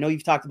 and I know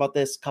you've talked about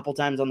this a couple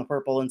times on the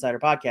Purple Insider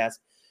podcast,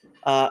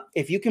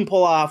 if you can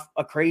pull off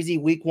a crazy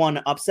week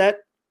one upset,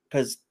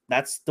 because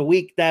that's the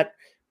week that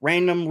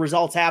random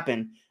results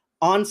happen,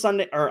 on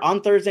Sunday or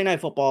on Thursday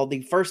Night Football,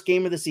 the first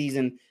game of the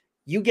season,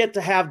 you get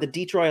to have the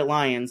Detroit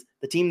Lions,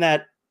 the team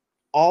that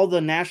all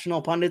the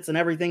national pundits and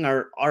everything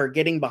are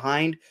getting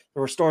behind,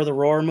 the Restore the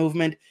Roar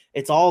movement.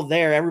 It's all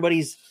there.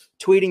 Everybody's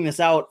tweeting this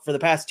out for the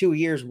past 2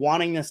 years,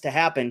 wanting this to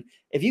happen.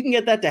 If you can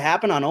get that to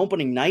happen on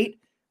opening night,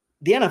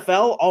 the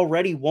NFL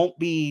already won't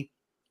be,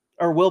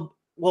 or will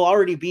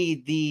already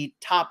be the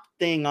top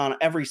thing on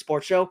every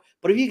sports show.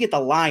 But if you get the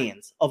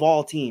Lions of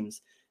all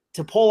teams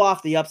to pull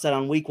off the upset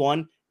on week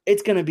one,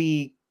 it's going to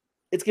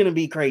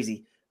be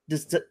crazy.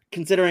 Just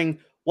considering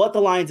what the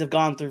Lions have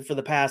gone through for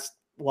the past,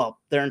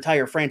 their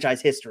entire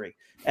franchise history.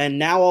 And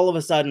now all of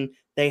a sudden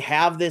they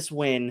have this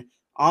win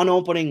on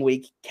opening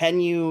week. There's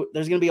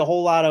going to be a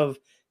whole lot of,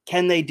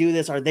 can they do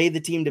this? Are they the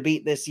team to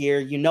beat this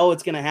year?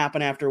 It's going to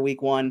happen after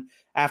week one,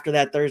 after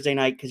that Thursday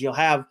night, because you'll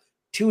have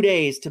 2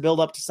 days to build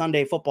up to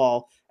Sunday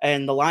football,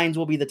 and the Lions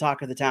will be the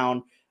talk of the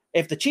town.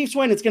 If the Chiefs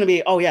win, it's going to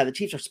be, the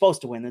Chiefs are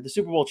supposed to win. They're the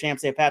Super Bowl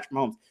champs. They have Patrick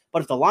Mahomes.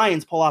 But if the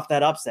Lions pull off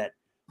that upset,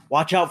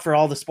 watch out for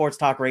all the sports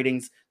talk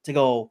ratings to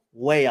go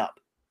way up.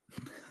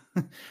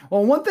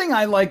 Well, one thing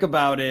I like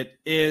about it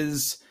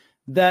is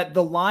that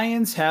the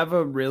Lions have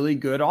a really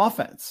good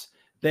offense.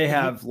 They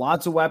have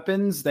lots of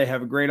weapons. They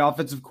have a great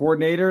offensive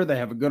coordinator. They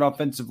have a good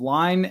offensive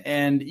line.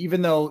 And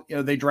even though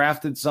they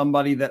drafted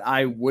somebody that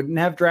I wouldn't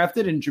have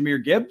drafted in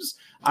Jahmyr Gibbs,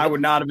 I would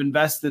not have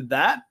invested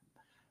that.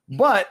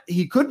 But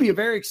he could be a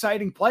very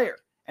exciting player,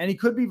 and he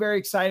could be very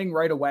exciting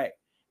right away.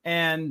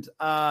 And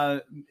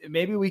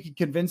maybe we could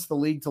convince the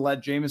league to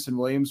let Jamison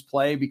Williams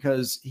play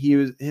because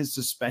his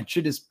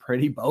suspension is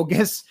pretty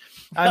bogus.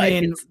 I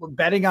mean,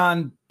 betting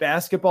on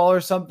basketball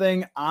or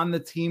something on the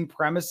team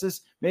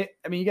premises. I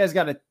mean, you guys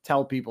got to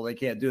tell people they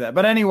can't do that.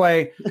 But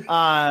anyway,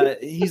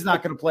 he's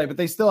not going to play. But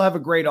they still have a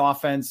great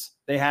offense.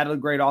 They had a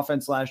great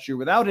offense last year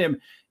without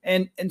him.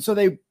 And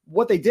so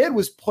what they did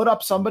was put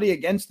up somebody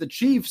against the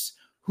Chiefs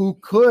who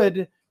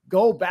could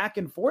go back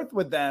and forth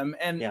with them.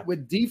 And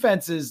with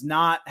defenses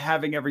not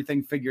having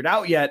everything figured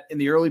out yet in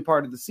the early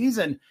part of the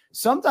season,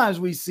 sometimes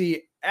we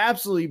see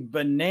absolutely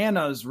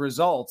bananas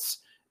results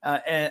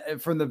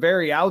from the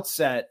very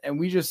outset. And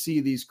we just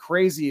see these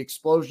crazy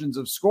explosions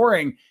of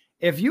scoring.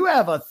 If you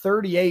have a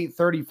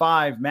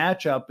 38-35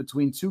 matchup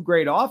between two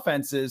great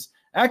offenses,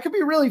 that could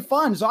be really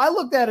fun. So I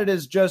looked at it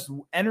as just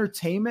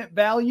entertainment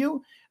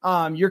value.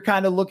 You're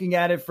kind of looking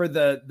at it for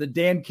the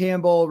Dan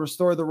Campbell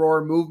Restore the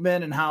Roar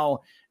movement and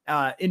how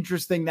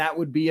interesting that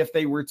would be if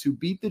they were to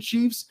beat the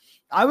Chiefs.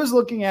 I was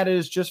looking at it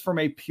as just from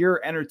a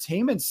pure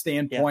entertainment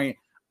standpoint.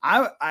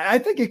 I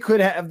think it could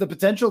have the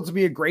potential to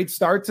be a great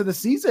start to the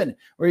season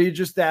where you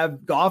just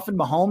have Goff and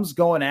Mahomes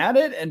going at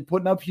it and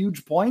putting up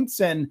huge points.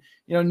 And,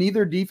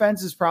 neither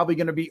defense is probably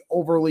going to be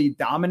overly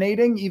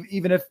dominating,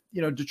 even if,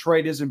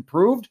 Detroit is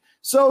improved.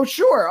 So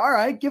sure. All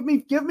right. Give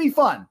me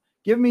fun.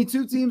 Give me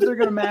two teams that are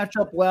going to match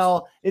up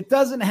well. It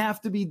doesn't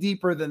have to be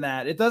deeper than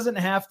that. It doesn't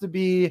have to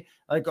be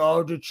like,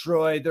 oh,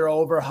 Detroit, they're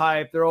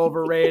overhyped, they're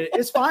overrated.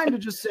 It's fine to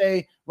just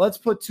say, let's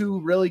put two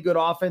really good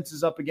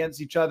offenses up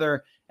against each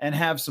other and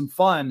have some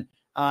fun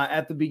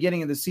at the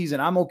beginning of the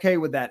season. I'm okay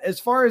with that. As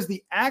far as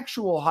the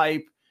actual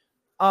hype,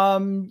 I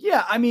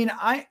mean,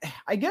 I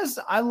guess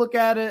I look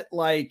at it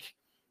like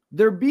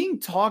they're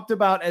being talked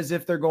about as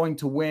if they're going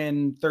to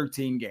win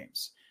 13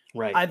 games.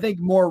 Right. I think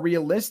more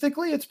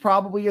realistically, it's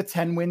probably a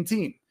 10-win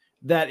team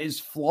that is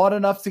flawed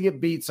enough to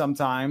get beat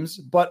sometimes,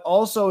 but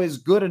also is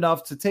good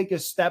enough to take a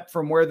step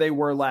from where they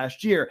were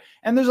last year.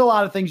 And there's a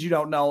lot of things you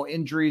don't know,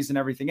 injuries and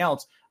everything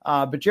else.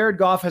 But Jared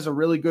Goff has a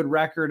really good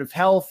record of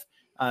health.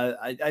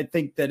 I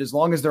think that as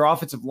long as their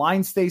offensive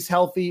line stays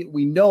healthy,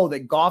 we know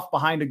that Goff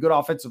behind a good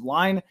offensive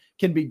line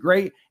can be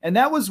great. And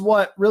that was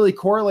what really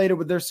correlated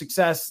with their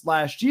success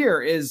last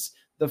year is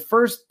the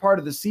first part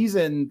of the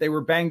season, they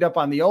were banged up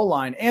on the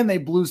O-line and they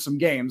blew some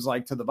games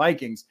like to the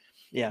Vikings.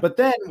 Yeah. But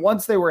then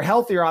once they were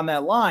healthier on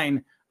that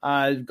line,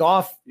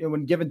 Goff,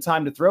 when given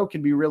time to throw,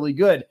 can be really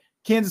good.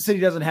 Kansas City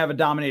doesn't have a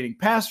dominating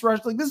pass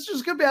rush. Like this is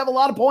just going to have a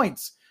lot of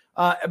points.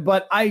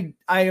 But I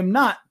am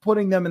not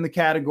putting them in the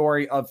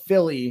category of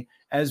Philly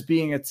as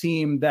being a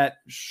team that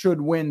should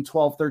win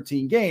 12,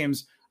 13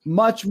 games,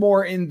 much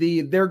more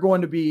they're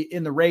going to be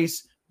in the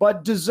race,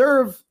 but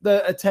deserve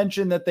the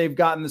attention that they've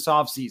gotten this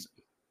offseason.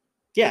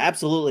 Yeah,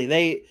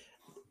 absolutely.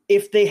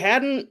 If they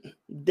hadn't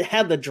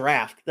had the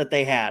draft that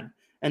they had,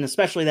 and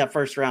especially that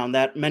first round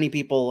that many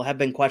people have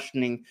been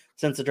questioning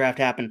since the draft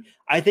happened,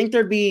 I think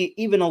there'd be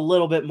even a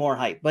little bit more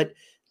hype. But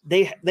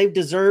they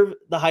deserve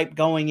the hype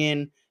going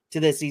in to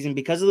this season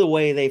because of the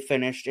way they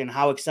finished and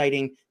how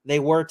exciting they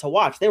were to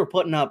watch. They were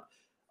putting up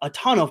a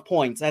ton of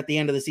points at the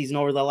end of the season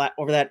over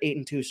that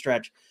 8-2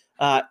 stretch.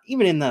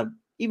 Even in the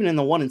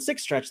 1-6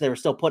 stretch, they were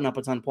still putting up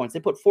a ton of points. They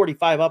put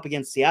 45 up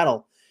against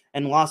Seattle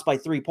and lost by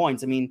 3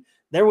 points. I mean,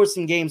 there was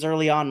some games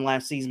early on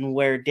last season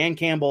where Dan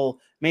Campbell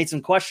made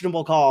some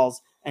questionable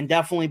calls and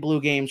definitely blew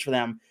games for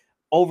them.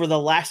 Over the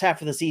last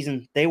half of the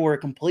season, they were a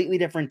completely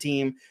different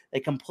team. They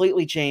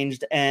completely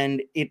changed,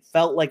 and it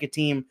felt like a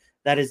team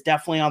that is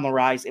definitely on the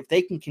rise. If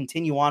they can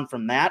continue on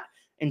from that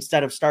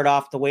instead of start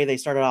off the way they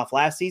started off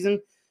last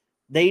season,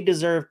 they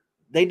deserve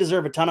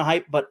a ton of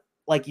hype. But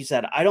like you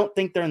said, I don't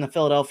think they're in the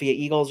Philadelphia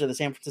Eagles or the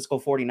San Francisco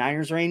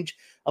 49ers range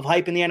of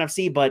hype in the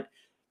NFC, but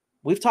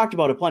we've talked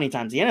about it plenty of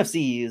times. The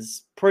NFC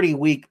is pretty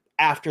weak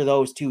after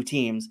those two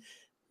teams.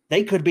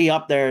 They could be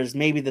up there as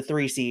maybe the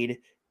 3 seed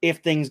if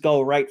things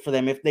go right for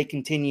them, if they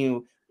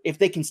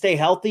can stay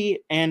healthy,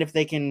 and if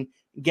they can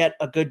get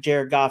a good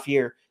Jared Goff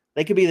year,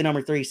 they could be the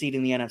number 3 seed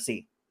in the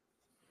NFC.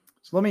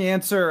 So let me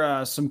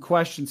answer some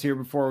questions here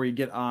before we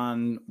get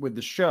on with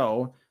the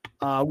show.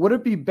 Would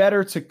it be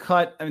better to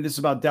this is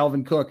about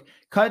Dalvin Cook,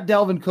 cut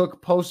Dalvin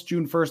Cook post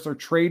June 1st or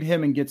trade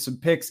him and get some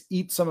picks,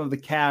 eat some of the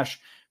cash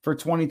for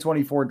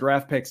 2024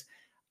 draft picks?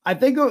 I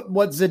think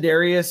what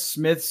Zadarius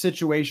Smith's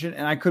situation,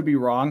 and I could be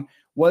wrong,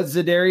 what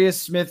Zadarius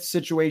Smith's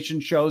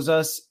situation shows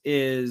us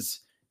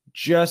is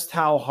just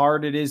how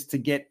hard it is to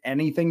get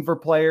anything for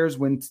players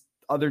when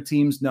other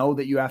teams know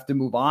that you have to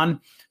move on.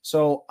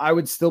 So I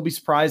would still be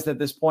surprised at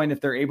this point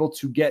if they're able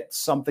to get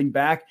something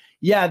back.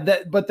 Yeah,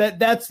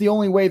 that's the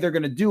only way they're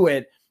going to do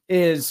it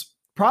is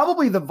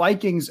probably the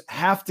Vikings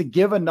have to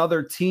give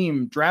another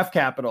team draft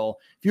capital.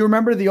 If you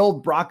remember the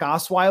old Brock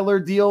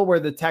Osweiler deal where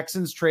the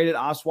Texans traded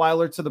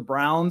Osweiler to the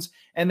Browns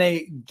and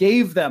they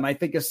gave them, I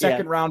think, a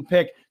second round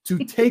pick to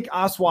take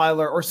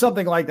Osweiler or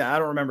something like that. I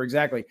don't remember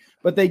exactly,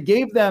 but they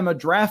gave them a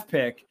draft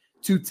pick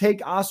to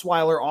take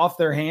Osweiler off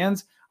their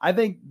hands. I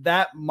think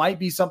that might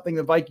be something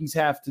the Vikings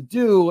have to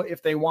do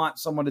if they want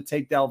someone to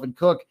take Dalvin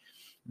Cook.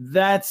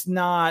 that's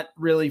not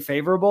really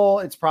favorable.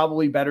 It's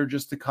probably better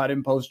just to cut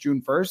him post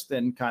June 1st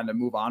and kind of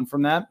move on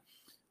from that.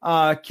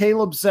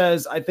 Caleb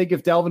says, I think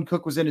if Dalvin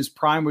Cook was in his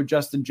prime with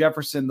Justin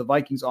Jefferson, the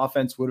Vikings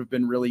offense would have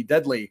been really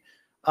deadly.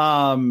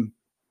 They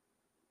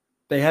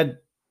had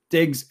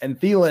Diggs and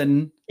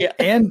Thielen. Yeah.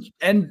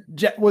 And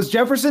was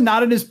Jefferson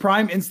not in his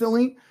prime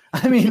instantly?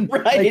 I mean,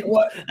 right.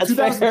 Like, That's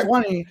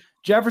 2020, fair.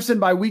 Jefferson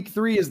by week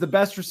 3 is the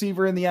best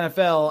receiver in the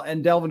NFL,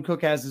 and Dalvin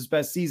Cook has his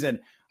best season.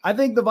 I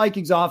think the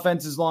Vikings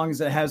offense, as long as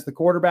it has the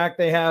quarterback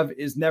they have,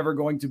 is never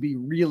going to be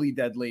really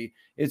deadly.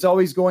 It's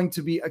always going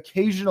to be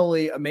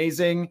occasionally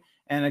amazing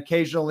and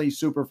occasionally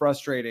super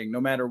frustrating, no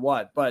matter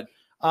what. But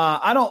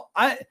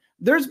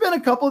there's been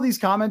a couple of these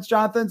comments,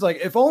 Jonathan's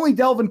like, if only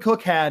Dalvin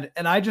Cook had,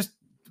 and I just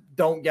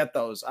don't get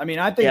those. I mean,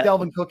 I think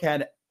Dalvin Cook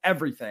had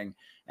everything,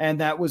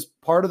 and that was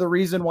part of the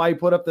reason why he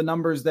put up the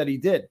numbers that he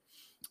did.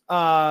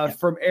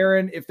 From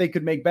Aaron, if they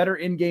could make better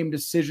in-game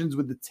decisions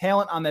with the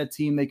talent on that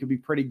team, they could be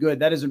pretty good.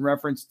 That is in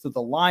reference to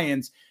the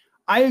Lions.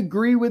 I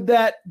agree with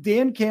that.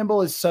 Dan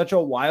Campbell is such a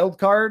wild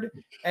card,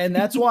 and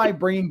that's why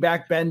bringing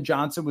back Ben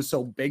Johnson was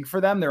so big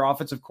for them, their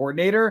offensive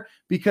coordinator,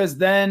 because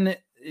then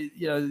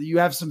you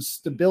have some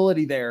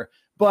stability there.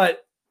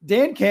 But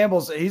Dan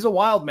he's a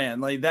wild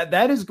man. Like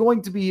that is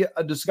going to be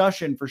a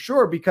discussion for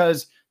sure,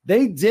 because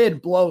they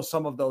did blow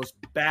some of those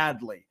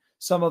badly,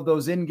 some of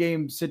those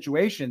in-game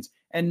situations.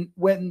 And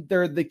when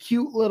they're the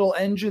cute little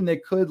engine they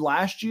could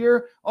last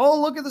year,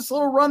 oh, look at this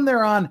little run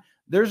they're on.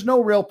 There's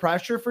no real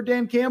pressure for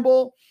Dan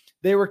Campbell.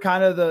 They were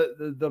kind of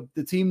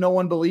the team no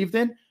one believed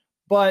in.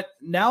 But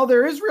now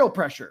there is real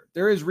pressure.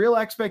 There is real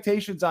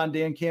expectations on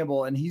Dan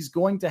Campbell, and he's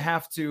going to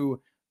have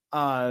to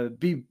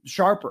be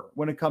sharper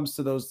when it comes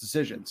to those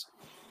decisions.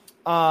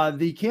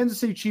 The Kansas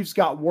City Chiefs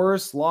got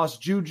worse,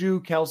 lost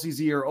Juju,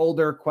 Kelsey's a year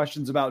older,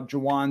 questions about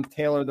Jawan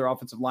Taylor, their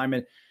offensive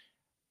lineman.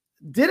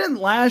 Didn't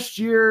last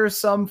year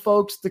some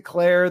folks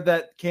declare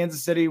that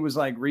Kansas City was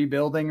like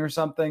rebuilding or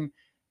something?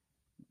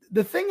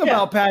 The thing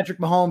about Patrick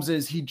Mahomes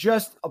is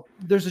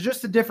there's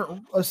just a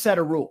different set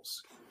of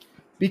rules,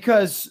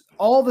 because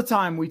all the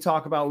time we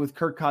talk about with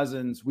Kirk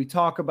Cousins, we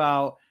talk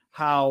about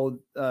how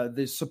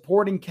the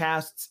supporting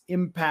casts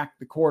impact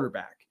the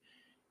quarterback.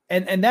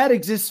 And that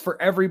exists for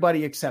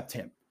everybody except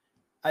him.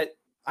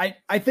 I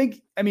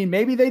think,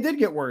 maybe they did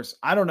get worse.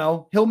 I don't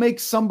know. He'll make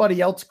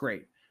somebody else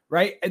great.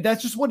 Right. And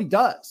that's just what he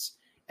does.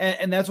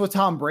 And that's what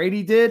Tom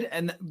Brady did.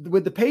 And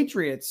with the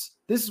Patriots,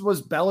 this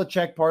was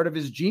Belichick. Part of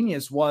his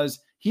genius was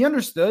he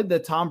understood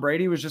that Tom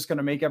Brady was just going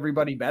to make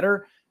everybody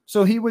better.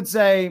 So he would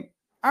say,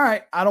 all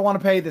right, I don't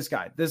want to pay this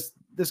guy. This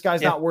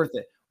guy's not worth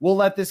it. We'll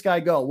let this guy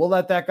go. We'll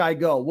let that guy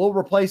go. We'll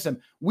replace him.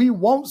 We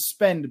won't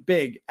spend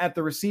big at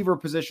the receiver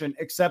position,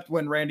 except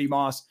when Randy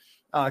Moss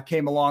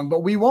came along,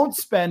 but we won't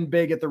spend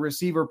big at the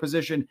receiver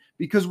position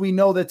because we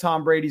know that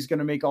Tom Brady's going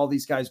to make all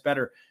these guys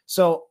better.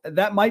 So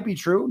that might be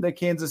true that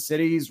Kansas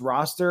City's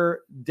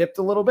roster dipped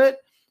a little bit,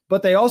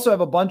 but they also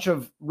have a bunch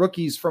of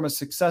rookies from a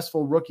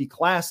successful rookie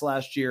class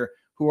last year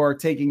who are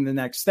taking the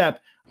next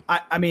step.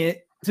 I mean,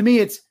 to me,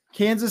 it's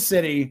Kansas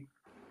City,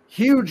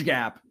 huge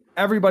gap.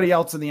 Everybody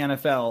else in the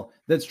NFL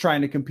that's trying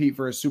to compete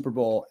for a Super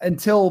Bowl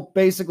until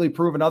basically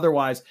proven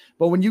otherwise.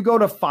 But when you go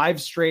to 5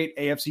 straight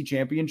AFC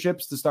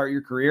championships to start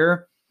your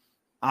career,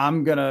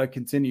 I'm going to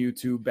continue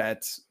to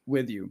bet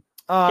with you.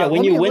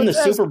 When you win the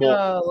Super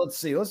Bowl. Let's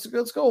see.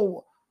 Let's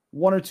go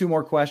 1 or 2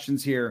 more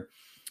questions here.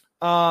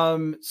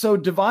 So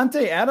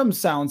Devontae Adams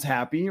sounds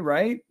happy,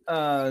 right?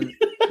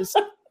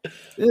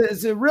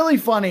 It's really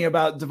funny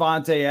about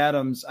Devontae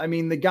Adams. I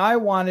mean, the guy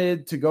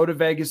wanted to go to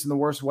Vegas in the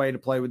worst way to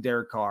play with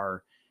Derek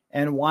Carr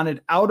and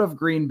wanted out of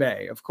Green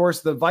Bay. Of course,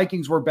 the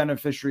Vikings were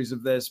beneficiaries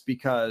of this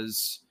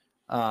because,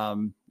 he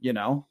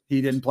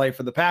didn't play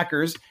for the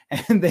Packers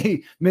and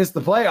they missed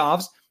the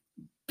playoffs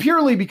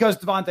purely because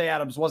Devontae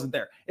Adams wasn't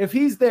there. If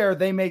he's there,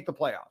 they make the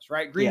playoffs,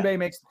 right? Green Bay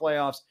makes the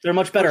playoffs. They're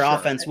much better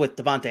offense with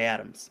Devontae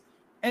Adams.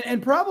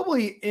 And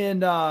probably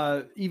in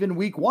even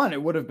week 1,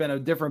 it would have been a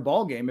different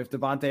ball game if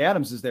Devontae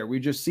Adams is there.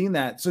 We've just seen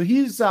that. So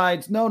he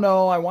decides,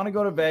 no, I want to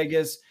go to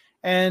Vegas.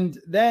 And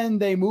then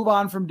they move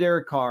on from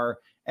Derek Carr.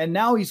 And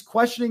now he's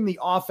questioning the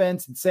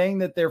offense and saying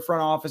that their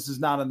front office is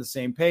not on the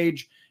same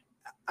page.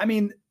 I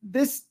mean,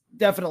 this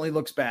definitely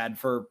looks bad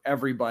for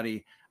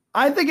everybody.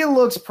 I think it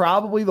looks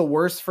probably the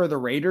worst for the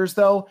Raiders,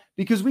 though,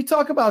 because we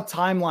talk about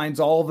timelines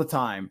all the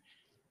time.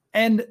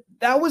 And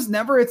that was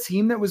never a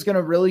team that was going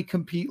to really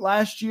compete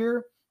last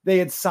year. They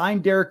had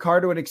signed Derek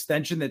Carr to an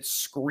extension that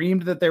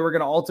screamed that they were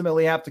going to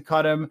ultimately have to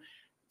cut him.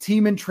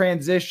 Team in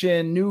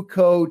transition, new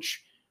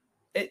coach.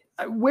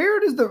 Where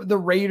does the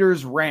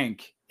Raiders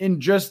rank in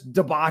just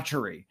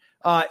debauchery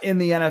in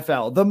the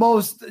NFL? The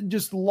most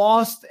just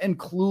lost and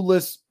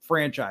clueless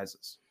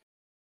franchises.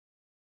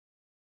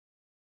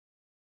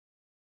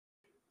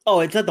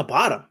 Oh, it's at the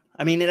bottom.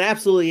 I mean, it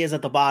absolutely is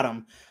at the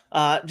bottom.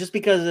 Just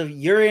because of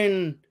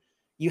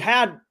you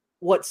had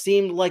what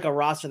seemed like a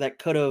roster that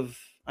could have,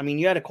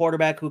 you had a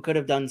quarterback who could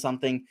have done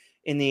something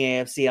in the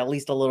AFC, at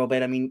least a little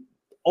bit. I mean,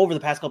 over the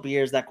past couple of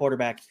years, that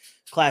quarterback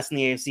class in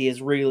the AFC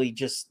has really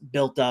just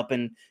built up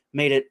and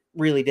made it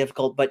really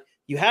difficult. But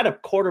You had a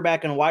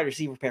quarterback and a wide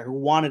receiver pair who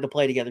wanted to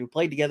play together, who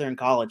played together in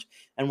college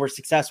and were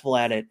successful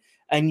at it.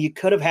 And you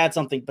could have had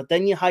something, but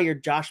then you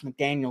hired Josh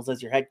McDaniels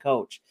as your head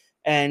coach.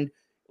 And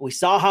we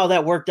saw how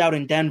that worked out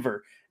in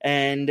Denver.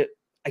 And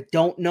I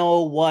don't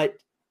know what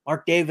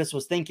Mark Davis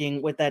was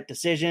thinking with that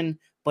decision,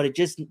 but it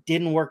just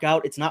didn't work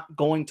out. It's not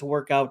going to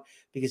work out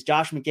because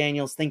Josh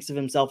McDaniels thinks of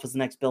himself as the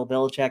next Bill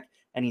Belichick,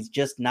 and he's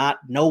just not.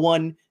 No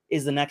one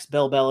is the next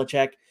Bill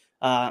Belichick.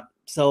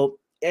 So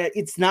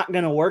it's not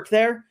going to work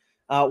there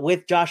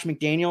with Josh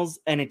McDaniels,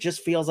 and it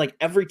just feels like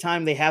every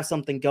time they have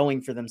something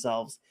going for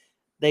themselves,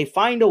 they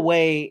find a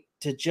way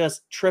to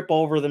just trip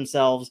over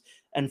themselves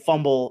and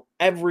fumble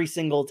every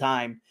single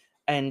time.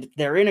 And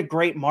they're in a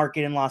great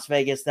market in Las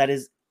Vegas that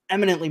is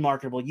eminently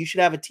marketable. You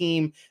should have a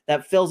team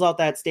that fills out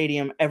that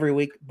stadium every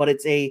week, but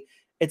it's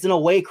an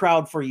away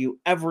crowd for you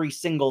every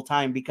single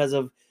time because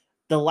of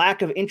the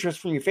lack of interest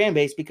from your fan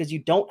base, because you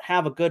don't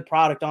have a good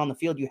product on the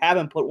field. You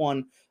haven't put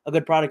a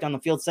good product on the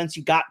field since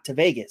you got to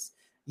Vegas.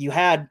 You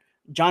had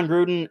John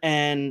Gruden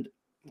and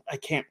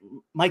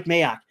Mike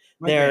Mayock.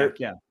 They're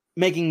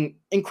making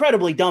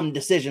incredibly dumb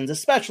decisions,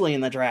 especially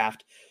in the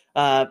draft.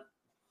 And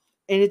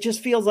it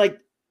just feels like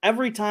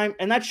every time,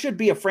 and that should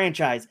be a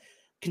franchise,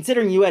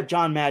 considering you had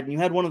John Madden, you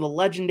had one of the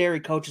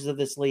legendary coaches of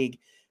this league,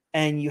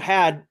 and you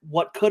had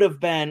what could have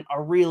been a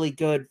really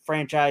good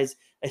franchise,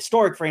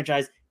 historic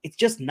franchise. It's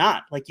just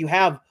not. Like, you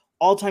have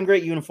all-time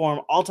great uniform,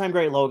 all-time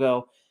great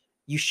logo.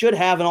 You should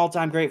have an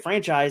all-time great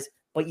franchise,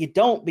 but you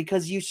don't,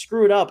 because you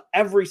screw it up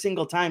every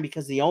single time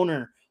because the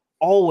owner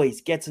always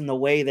gets in the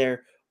way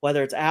there,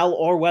 whether it's Al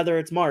or whether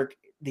it's Mark.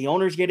 The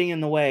owner's getting in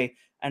the way,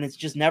 and it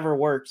just never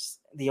works.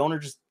 The owner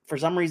just, for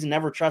some reason,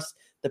 never trusts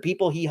the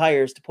people he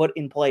hires to put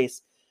in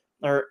place,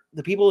 or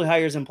the people he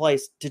hires in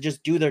place to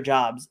just do their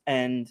jobs.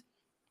 And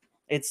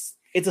it's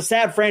a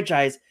sad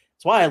franchise.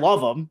 That's why I love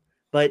them,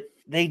 but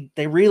they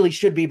really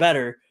should be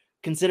better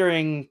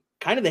considering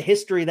kind of the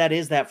history that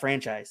is that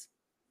franchise.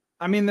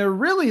 I mean, they're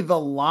really the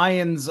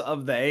Lions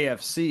of the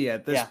AFC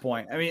at this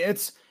point. I mean,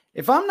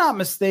 if I'm not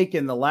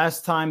mistaken, the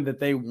last time that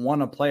they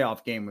won a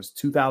playoff game was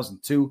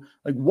 2002.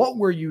 Like, what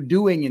were you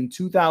doing in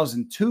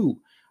 2002?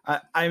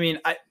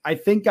 I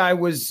think I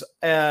was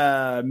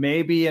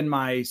maybe in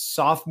my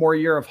sophomore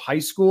year of high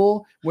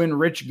school when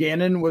Rich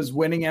Gannon was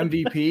winning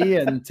MVP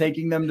and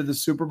taking them to the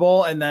Super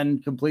Bowl and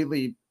then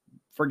completely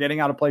forgetting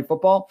how to play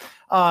football.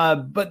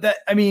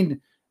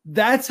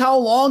 That's how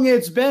long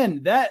it's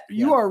been. That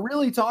you are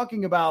really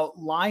talking about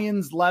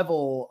Lions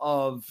level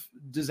of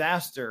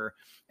disaster.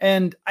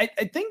 And I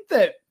think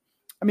that,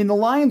 the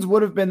Lions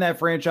would have been that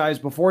franchise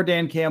before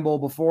Dan Campbell,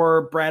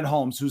 before Brad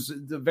Holmes, who's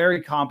a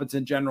very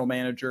competent general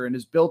manager and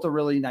has built a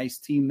really nice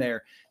team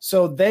there.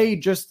 So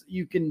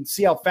you can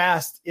see how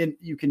fast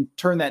you can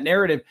turn that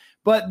narrative.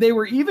 But they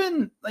were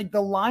even, like,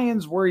 the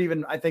Lions were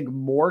even, I think,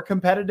 more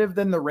competitive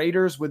than the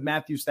Raiders with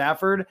Matthew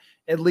Stafford.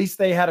 At least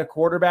they had a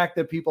quarterback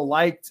that people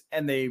liked,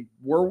 and they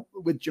were,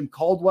 with Jim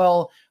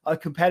Caldwell, a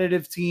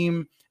competitive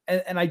team.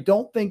 And I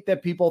don't think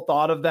that people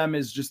thought of them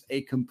as just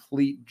a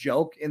complete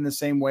joke in the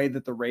same way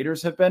that the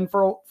Raiders have been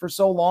for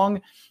so long.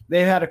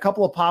 They had a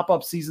couple of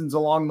pop-up seasons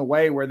along the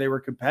way where they were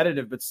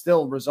competitive, but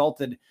still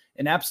resulted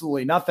in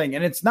absolutely nothing.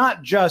 And it's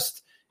not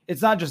just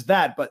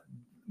that, but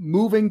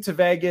moving to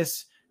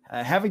Vegas,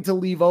 having to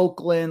leave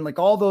Oakland, like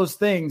all those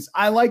things.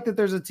 I like that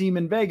there's a team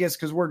in Vegas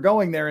because we're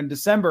going there in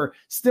December.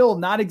 Still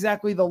not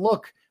exactly the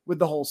look with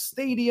the whole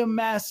stadium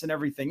mess and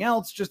everything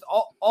else, just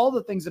all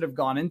the things that have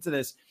gone into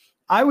this.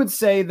 I would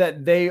say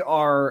that they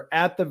are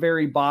at the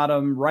very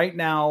bottom right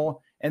now,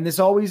 and this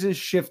always is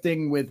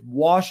shifting with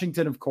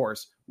Washington, of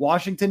course.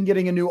 Washington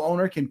getting a new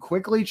owner can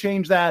quickly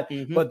change that,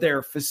 but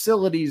their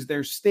facilities,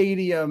 their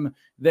stadium,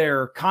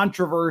 their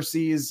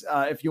controversies,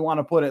 if you want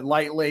to put it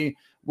lightly,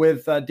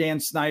 with Dan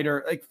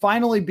Snyder, like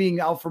finally being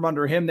out from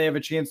under him, they have a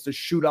chance to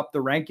shoot up the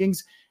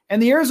rankings. And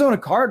the Arizona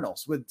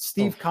Cardinals with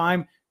Steve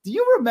Keim. Do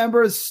you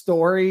remember a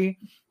story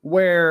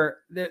where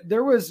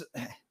there was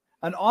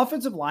an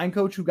offensive line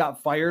coach who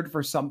got fired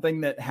for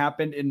something that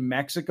happened in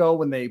Mexico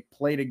when they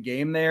played a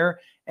game there?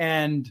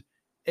 And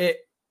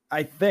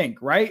I think,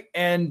 right?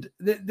 And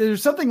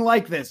there's something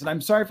like this, and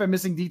I'm sorry if I'm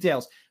missing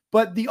details,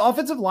 but the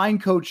offensive line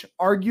coach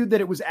argued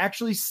that it was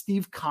actually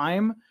Steve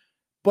Keim,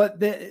 but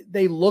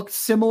they looked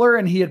similar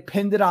and he had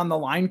pinned it on the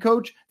line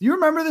coach. Do you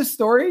remember this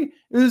story?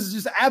 It was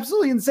just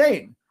absolutely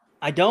insane.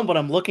 I don't, but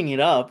I'm looking it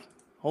up.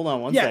 Hold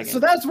on one second. So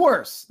that's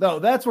worse, though.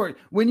 That's worse.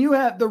 When you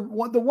have the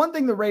one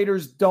thing the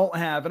Raiders don't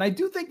have, and I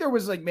do think there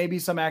was like maybe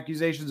some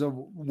accusations of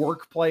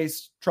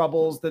workplace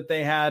troubles that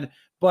they had,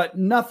 but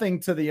nothing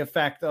to the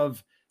effect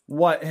of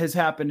what has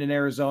happened in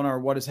Arizona or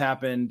what has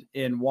happened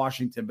in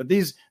Washington. But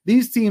these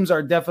teams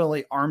are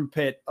definitely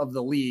armpit of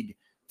the league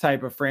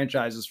type of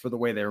franchises for the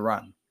way they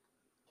run.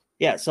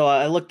 Yeah, so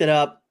I looked it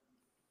up.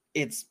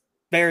 It's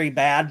very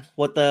bad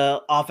what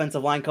the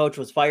offensive line coach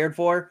was fired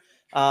for.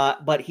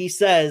 But he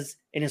says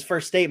in his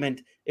first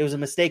statement, it was a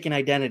mistaken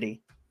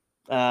identity.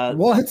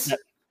 What?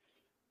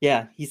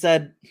 Yeah, he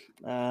said,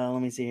 let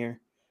me see here.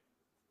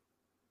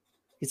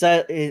 He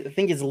said, I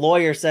think his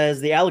lawyer says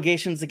the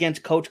allegations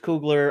against Coach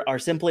Kugler are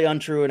simply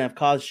untrue and have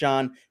caused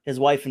Sean, his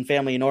wife, and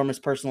family enormous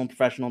personal and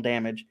professional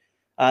damage.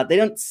 They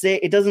don't say,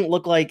 it doesn't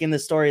look like in the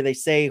story they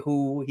say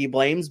who he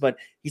blames, but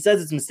he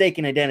says it's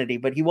mistaken identity.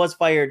 But he was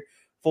fired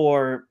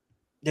for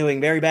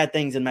doing very bad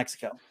things in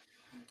Mexico.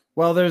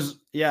 Well,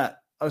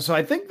 so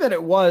I think that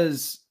it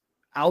was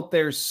out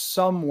there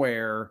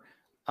somewhere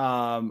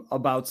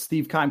about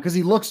Steve Keim, because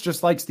he looks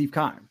just like Steve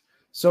Keim.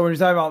 So when you're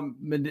talking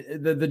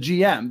about the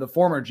GM, the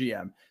former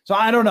GM. So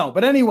I don't know.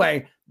 But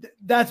anyway,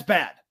 that's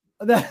bad.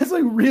 That's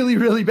like really,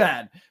 really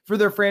bad for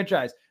their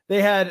franchise.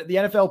 They had the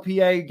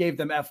NFLPA gave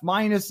them F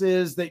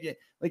minuses.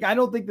 I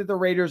don't think that the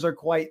Raiders are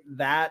quite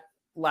that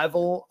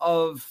level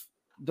of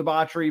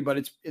debauchery,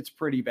 but it's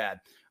pretty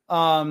bad.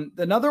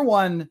 Another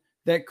one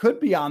that could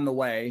be on the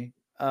way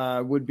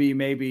would be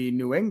maybe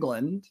New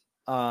England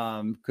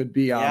could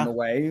be on the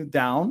way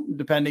down,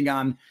 depending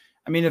on,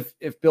 I mean,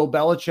 if Bill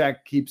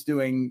Belichick keeps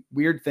doing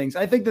weird things.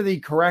 I think that he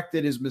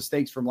corrected his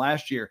mistakes from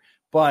last year,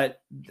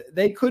 but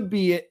they could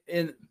be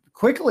in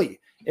quickly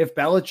if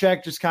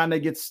Belichick just kind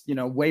of gets,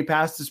 way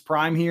past his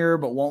prime here,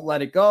 but won't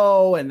let it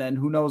go. And then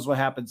who knows what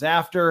happens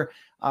after.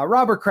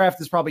 Robert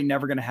Kraft is probably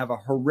never going to have a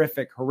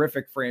horrific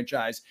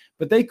franchise,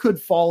 but they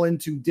could fall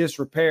into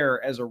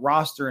disrepair as a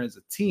roster and as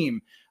a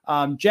team.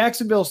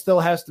 Jacksonville still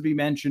has to be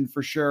mentioned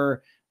for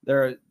sure.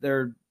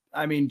 They're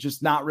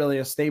just not really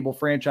a stable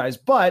franchise,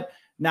 but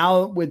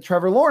now with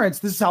Trevor Lawrence,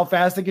 this is how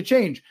fast it could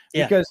change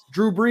because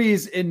Drew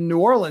Brees in New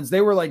Orleans,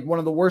 they were like one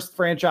of the worst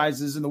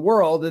franchises in the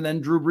world. And then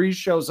Drew Brees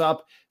shows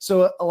up.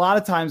 So a lot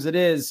of times it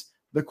is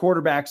the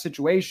quarterback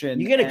situation.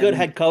 You get a good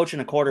head coach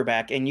and a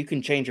quarterback and you can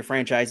change your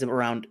franchise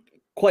around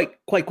quite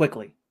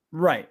quickly.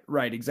 Right.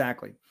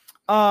 Exactly.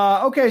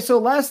 Okay. So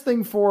last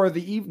thing for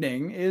the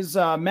evening is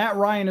Matt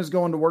Ryan is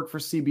going to work for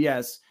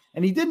CBS,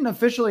 and he didn't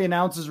officially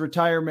announce his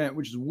retirement,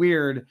 which is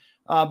weird.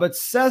 But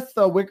Seth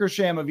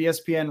Wickersham of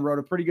ESPN wrote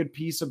a pretty good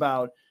piece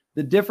about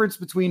the difference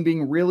between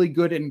being really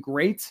good and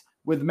great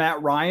with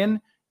Matt Ryan.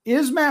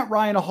 Is Matt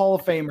Ryan a Hall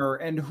of Famer?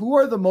 And who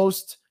are the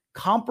most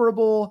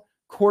comparable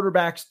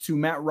quarterbacks to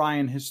Matt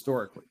Ryan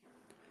historically?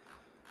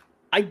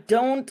 I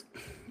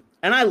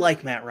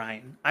like Matt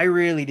Ryan. I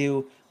really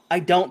do. I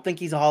don't think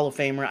he's a Hall of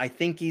Famer. I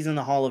think he's in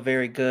the Hall of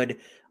Very Good.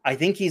 I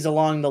think he's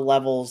along the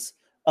levels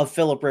of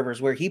Phillip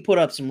Rivers, where he put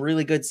up some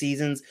really good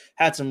seasons,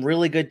 had some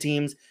really good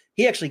teams.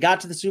 He actually got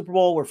to the Super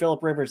Bowl where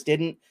Phillip Rivers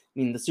didn't. I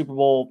mean, the Super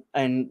Bowl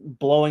and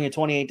blowing a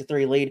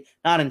 28-3 lead,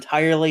 not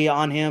entirely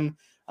on him,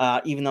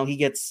 even though he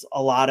gets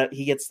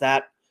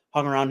that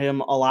hung around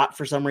him a lot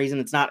for some reason.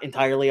 It's not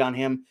entirely on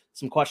him.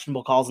 Some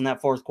questionable calls in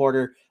that fourth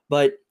quarter,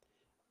 but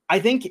I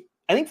think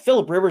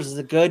Phillip Rivers is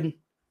a good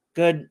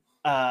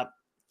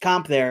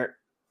comp there,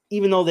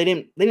 even though they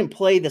didn't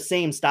play the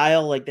same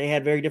style. Like, they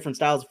had very different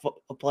styles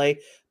of play,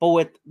 but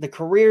with the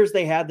careers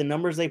they had, the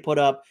numbers they put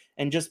up,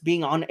 and just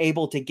being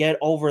unable to get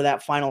over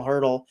that final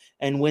hurdle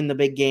and win the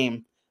big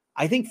game,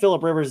 I think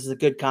Phillip Rivers is a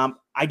good comp.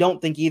 I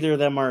don't think either of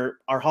them are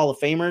Hall of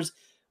Famers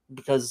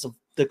because of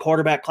the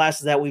quarterback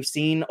classes that we've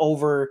seen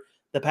over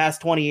the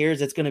past 20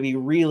 years. It's going to be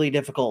really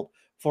difficult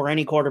for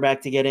any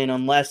quarterback to get in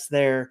unless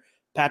they're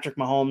Patrick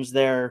Mahomes,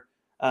 they're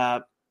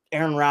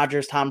Aaron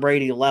Rodgers, Tom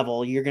Brady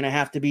level. You're going to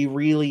have to be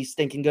really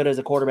stinking good as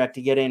a quarterback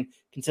to get in,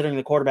 considering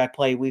the quarterback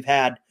play we've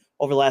had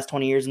over the last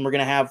 20 years, and we're going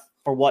to have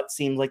for what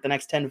seems like the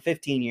next 10 to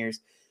 15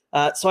 years.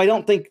 So I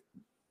don't think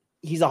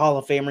he's a Hall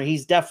of Famer.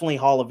 He's definitely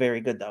Hall of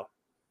Very Good, though.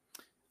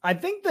 I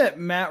think that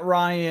Matt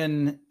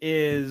Ryan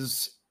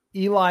is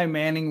Eli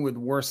Manning with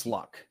worse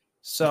luck.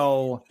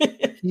 So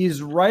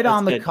he's right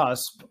on the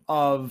cusp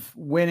of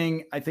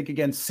winning, I think,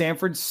 against San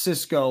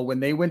Francisco when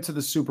they went to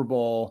the Super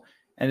Bowl,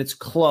 and it's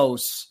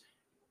close.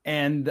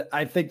 And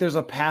I think there's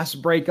a pass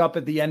breakup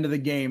at the end of the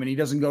game and he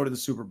doesn't go to the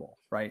Super Bowl,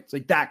 right? It's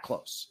like that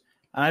close.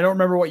 And I don't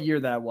remember what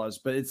year that was,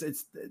 but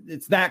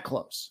it's that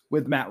close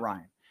with Matt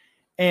Ryan.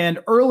 And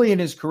early in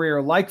his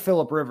career, like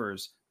Phillip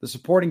Rivers, the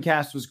supporting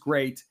cast was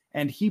great.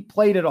 And he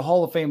played at a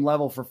Hall of Fame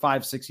level for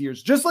 5-6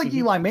 years, just like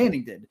Eli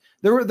Manning did.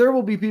 There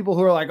will be people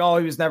who are like, oh,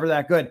 he was never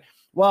that good.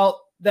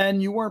 Well,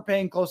 then you weren't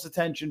paying close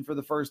attention for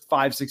the first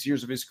 5-6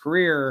 years of his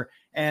career.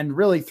 And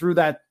really through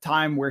that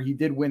time where he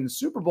did win the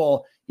Super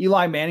Bowl,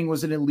 Eli Manning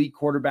was an elite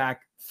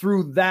quarterback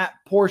through that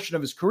portion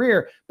of his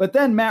career. But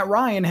then Matt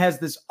Ryan has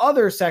this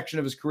other section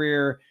of his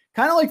career,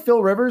 kind of like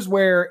Phil Rivers,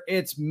 where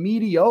it's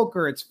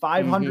mediocre. It's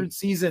 500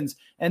 seasons.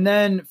 And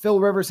then Phil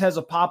Rivers has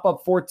a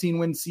pop-up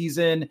 14-win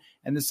season.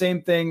 And the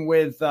same thing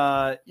with,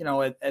 at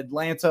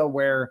Atlanta,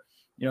 where,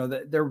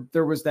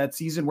 there was that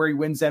season where he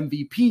wins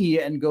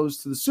MVP and goes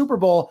to the Super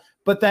Bowl,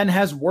 but then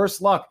has worse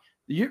luck.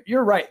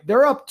 You're right.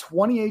 They're up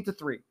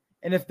 28-3.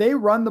 And if they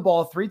run the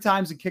ball 3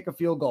 times and kick a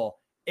field goal,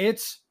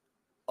 it's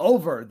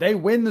over. They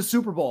win the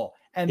Super Bowl.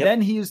 And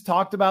then he is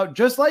talked about,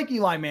 just like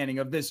Eli Manning,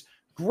 of this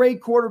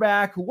great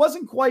quarterback who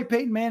wasn't quite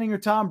Peyton Manning or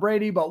Tom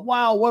Brady, but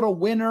wow, what a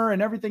winner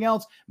and everything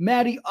else.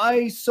 Matty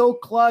Ice, so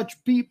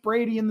clutch, beat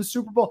Brady in the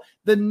Super Bowl.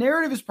 The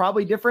narrative is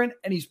probably different,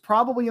 and he's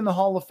probably in the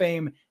Hall of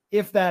Fame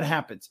if that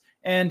happens.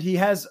 And he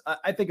has,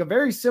 I think, a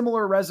very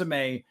similar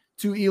resume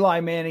to Eli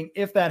Manning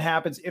if that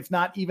happens, if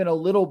not even a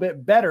little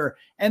bit better.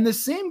 And the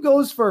same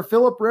goes for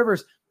Phillip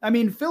Rivers. I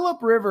mean,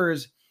 Phillip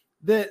Rivers,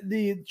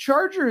 the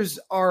Chargers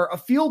are a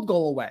field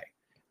goal away,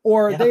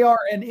 or they are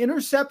an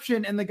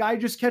interception and the guy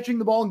just catching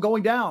the ball and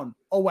going down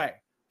away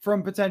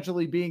from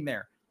potentially being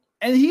there.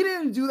 And he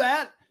didn't do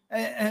that.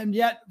 And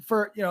yet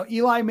for,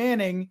 Eli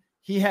Manning,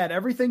 he had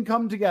everything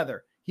come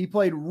together. He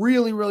played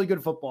really, really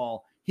good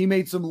football. He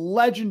made some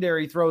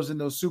legendary throws in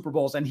those Super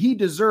Bowls, and he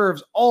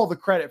deserves all the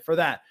credit for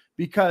that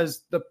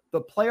because the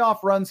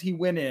playoff runs he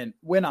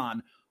went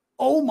on.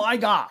 Oh my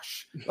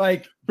gosh.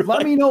 Like,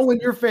 let me know when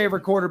your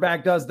favorite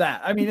quarterback does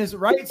that. I mean, is it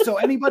right? So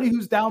anybody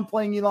who's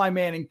downplaying Eli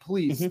Manning,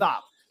 please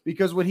stop,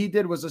 because what he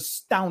did was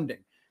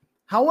astounding.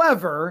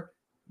 However,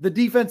 the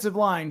defensive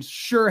line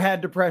sure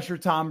had to pressure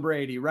Tom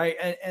Brady, right?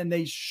 And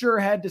they sure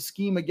had to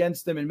scheme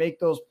against him and make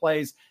those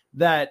plays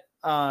that,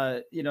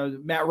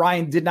 Matt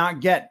Ryan did not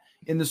get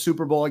in the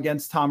Super Bowl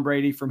against Tom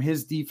Brady from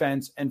his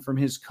defense and from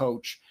his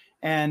coach.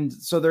 And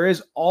so there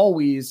is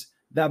always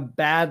the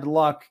bad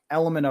luck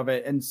element of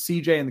it. And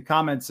CJ in the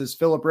comments says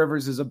Phillip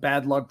Rivers is a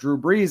bad luck Drew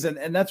Brees.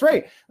 And that's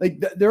right.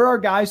 Like there are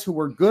guys who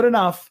were good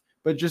enough,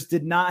 but just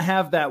did not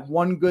have that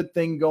one good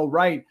thing go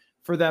right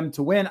for them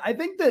to win. I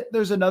think that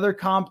there's another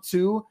comp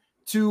too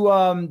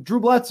to Drew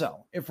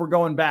Bledsoe, if we're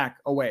going back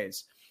a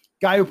ways.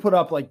 Guy who put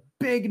up like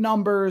big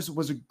numbers,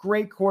 was a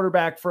great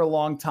quarterback for a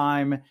long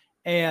time,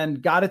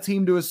 and got a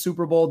team to a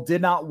Super Bowl,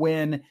 did not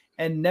win,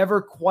 and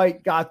never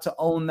quite got to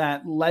own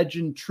that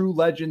true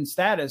legend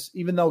status,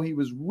 even though he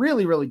was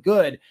really, really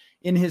good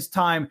in his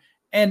time.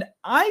 And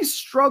I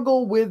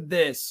struggle with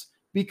this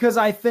because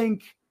I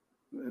think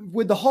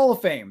with the Hall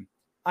of Fame,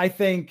 I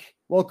think,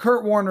 well,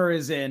 Kurt Warner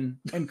is in,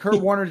 and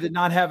Kurt Warner did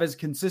not have as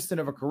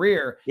consistent of a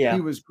career. Yeah.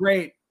 He was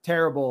great,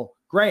 terrible,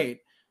 great.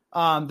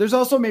 There's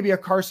also maybe a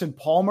Carson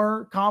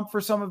Palmer comp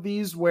for some of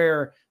these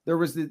where there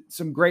was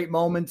some great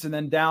moments and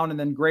then down and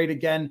then great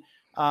again.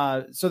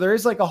 So there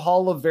is like a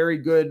Hall of very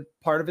good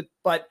part of it.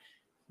 But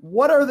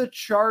what are the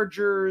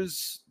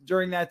Chargers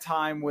during that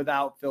time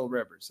without Phil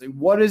Rivers? Like,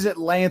 what is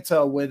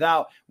Atlanta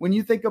without, when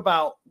you think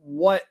about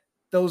what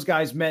those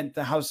guys meant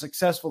to how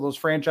successful those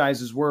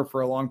franchises were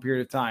for a long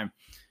period of time?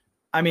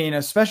 I mean,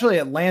 especially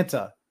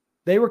Atlanta,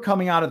 they were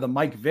coming out of the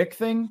Mike Vick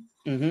thing.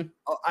 Mm-hmm.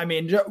 I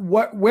mean,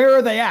 where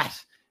are they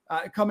at?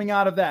 Coming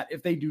out of that,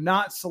 if they do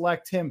not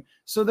select him.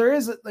 So there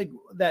is like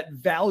that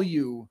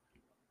value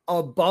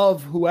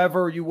above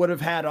whoever you would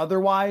have had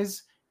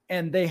otherwise.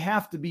 And they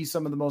have to be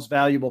some of the most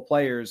valuable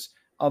players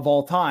of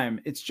all time.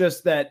 It's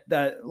just that,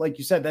 like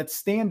you said, that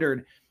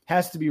standard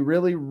has to be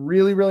really,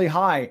 really, really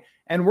high.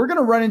 And we're going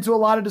to run into a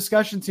lot of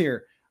discussions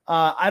here.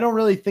 I don't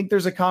really think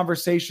there's a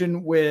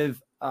conversation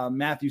with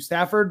Matthew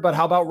Stafford, but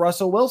how about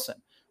Russell Wilson?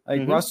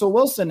 Like Russell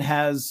Wilson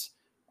has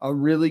a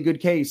really good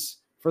case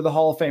for the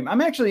Hall of Fame.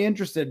 I'm actually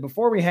interested,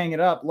 before we hang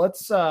it up,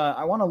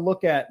 I want to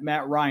look at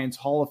Matt Ryan's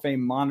Hall of Fame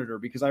monitor,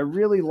 because I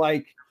really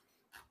like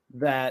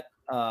that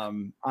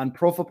on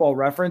Pro Football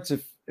Reference.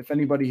 If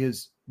anybody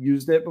has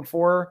used it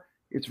before,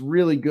 it's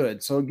really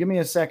good. So give me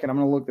a second. I'm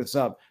going to look this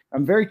up.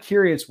 I'm very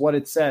curious what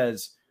it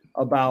says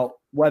about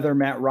whether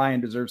Matt Ryan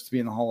deserves to be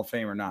in the Hall of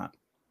Fame or not.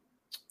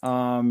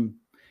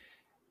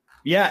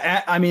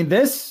 Yeah, I mean,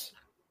 this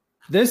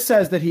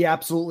says that he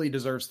absolutely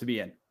deserves to be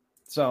in.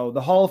 So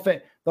the Hall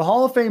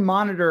of Fame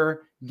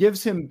monitor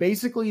gives him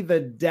basically the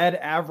dead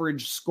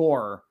average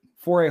score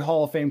for a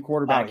Hall of Fame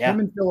quarterback. Him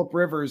and Phillip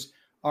Rivers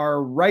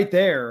are right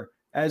there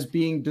as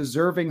being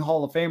deserving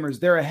Hall of Famers.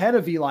 They're ahead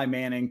of Eli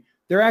Manning.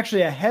 They're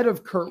actually ahead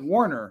of Kurt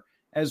Warner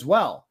as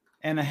well,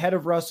 and ahead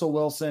of Russell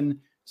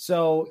Wilson.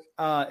 So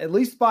at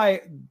least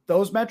by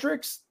those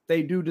metrics,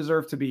 they do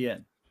deserve to be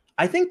in.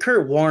 I think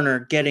Kurt Warner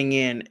getting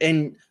in,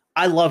 and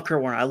I love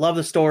Kurt Warner. I love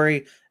the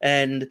story,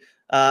 and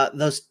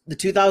the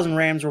 2000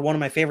 Rams were one of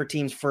my favorite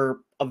teams for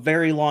a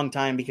very long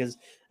time, because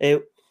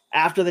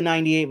after the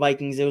 98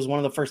 Vikings, it was one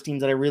of the first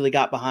teams that I really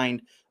got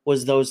behind,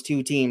 was those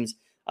two teams.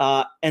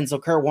 And so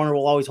Kurt Warner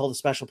will always hold a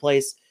special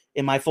place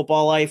in my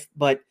football life,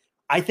 but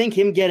I think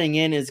him getting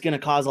in is going to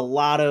cause a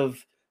lot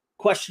of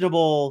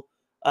questionable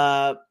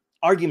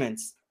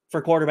arguments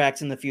for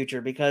quarterbacks in the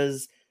future,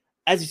 because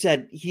as you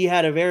said, he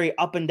had a very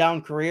up and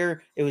down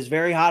career. It was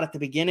very hot at the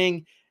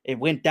beginning. It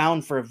went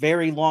down for a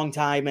very long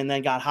time and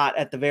then got hot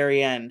at the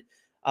very end.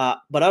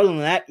 But other than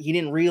that, he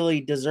didn't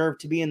really deserve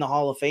to be in the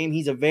Hall of Fame.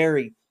 He's a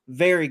very,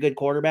 very good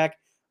quarterback,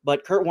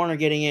 but Kurt Warner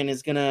getting in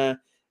is gonna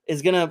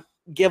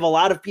give a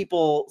lot of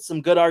people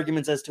some good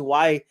arguments as to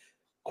why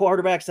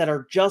quarterbacks that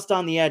are just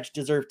on the edge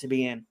deserve to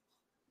be in.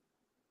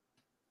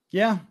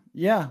 Yeah.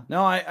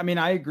 No, I mean,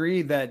 I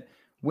agree that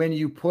when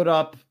you put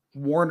up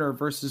Warner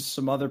versus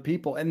some other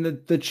people and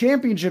the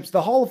championships,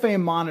 the Hall of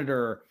Fame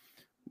monitor,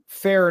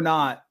 fair or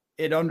not,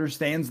 it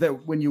understands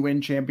that when you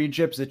win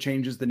championships, it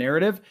changes the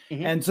narrative.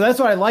 Mm-hmm. And so that's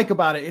what I like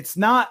about it. It's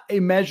not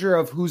a measure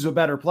of who's a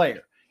better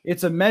player.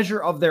 It's a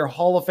measure of their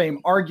Hall of Fame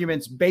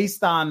arguments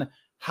based on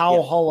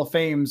how Hall of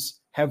Fames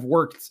have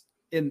worked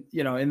in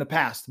the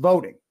past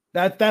voting.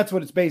 That's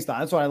what it's based on.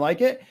 That's why I like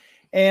it.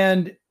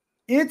 And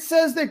it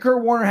says that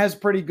Kurt Warner has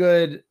pretty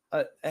good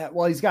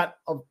well, he's got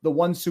the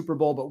one Super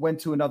Bowl, but went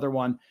to another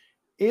one.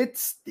 It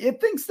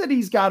thinks that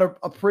he's got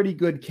a pretty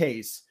good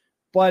case,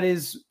 but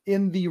is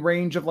in the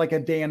range of like a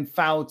Dan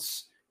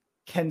Fouts,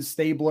 Ken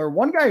Stabler.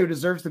 One guy who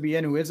deserves to be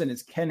in who isn't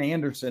is Ken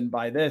Anderson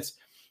by this.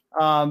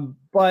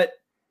 But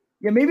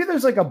yeah, maybe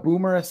there's like a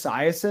Boomer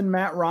Esiason,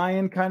 Matt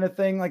Ryan kind of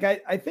thing. Like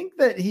I think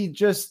that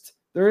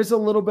there is a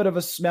little bit of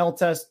a smell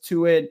test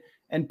to it.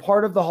 And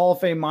part of the Hall of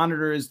Fame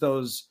monitor is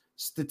those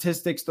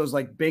statistics, those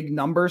like big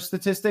number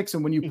statistics.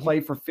 And when you play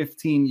for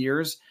 15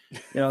 years,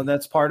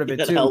 that's part of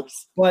it too.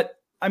 Helps. But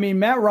I mean,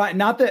 Matt Ryan,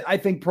 not that I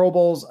think Pro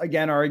Bowls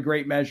again are a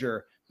great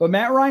measure, but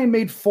Matt Ryan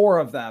made 4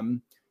 of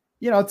them.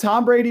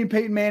 Tom Brady and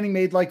Peyton Manning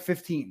made like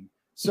 15.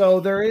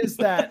 So there is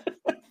that.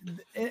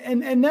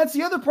 and that's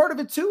the other part of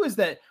it too, is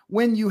that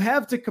when you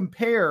have to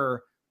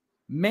compare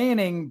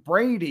Manning,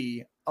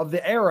 Brady of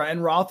the era,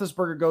 and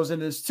Roethlisberger goes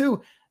into this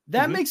too,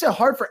 that makes it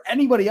hard for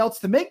anybody else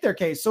to make their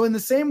case. So in the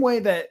same way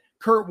that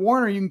Kurt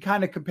Warner, you can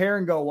kind of compare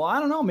and go, well, I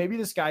don't know, maybe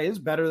this guy is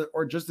better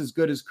or just as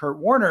good as Kurt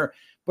Warner,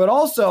 but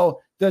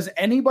also does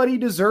anybody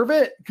deserve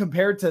it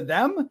compared to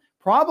them?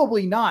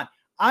 Probably not.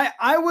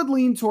 I would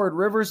lean toward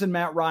Rivers and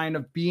Matt Ryan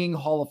of being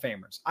Hall of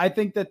Famers. I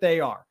think that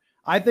they are.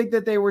 I think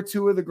that they were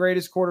 2 of the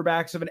greatest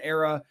quarterbacks of an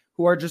era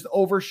who are just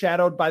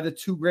overshadowed by the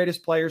 2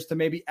 greatest players to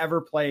maybe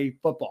ever play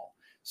football.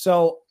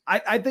 So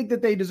I think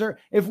that they deserve.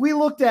 If we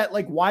looked at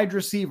like wide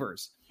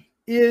receivers,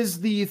 is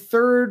the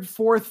 3rd,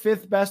 4th,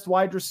 5th best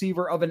wide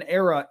receiver of an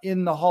era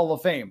in the Hall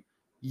of Fame?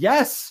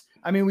 Yes.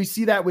 I mean, we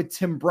see that with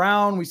Tim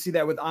Brown. We see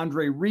that with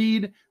Andre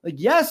Reed. Like,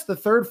 yes, the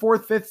 3rd,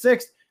 4th, 5th,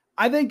 6th.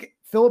 I think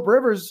Phillip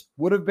Rivers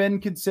would have been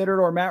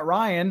considered, or Matt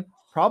Ryan,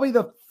 probably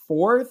the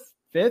 4th,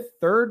 5th,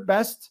 3rd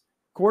best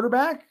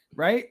quarterback,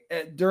 right?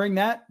 During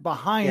that,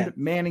 behind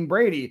Manning,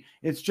 Brady.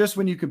 It's just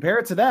when you compare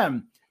it to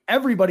them,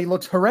 everybody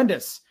looks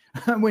horrendous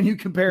when you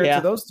compare it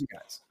to those 2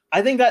 guys.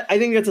 I think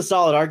that's a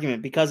solid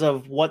argument because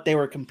of what they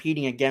were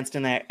competing against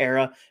in that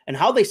era and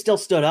how they still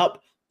stood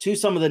up to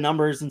some of the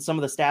numbers and some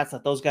of the stats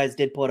that those guys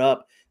did put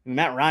up. I mean,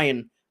 Matt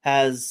Ryan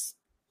has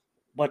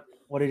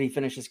what did he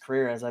finish his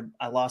career as?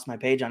 I lost my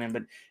page on him,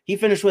 but he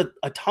finished with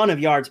a ton of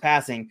yards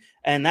passing,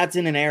 and that's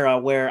in an era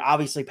where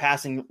obviously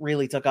passing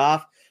really took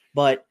off.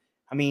 But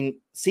I mean,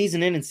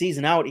 season in and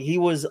season out, he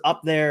was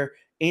up there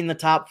in the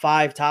top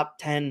 5, top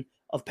 10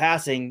 of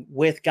passing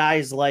with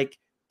guys like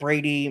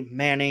Brady,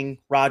 Manning,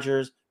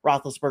 Rodgers,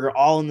 Roethlisberger,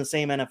 all in the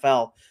same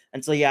NFL.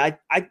 And so, yeah,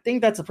 I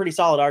think that's a pretty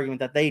solid argument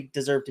that they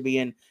deserve to be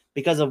in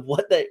because of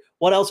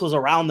what else was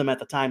around them at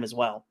the time as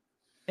well.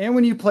 And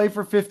when you play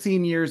for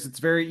 15 years, it's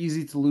very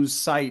easy to lose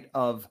sight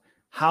of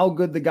how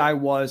good the guy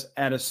was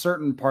at a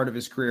certain part of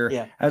his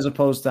career as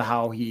opposed to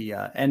how he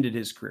ended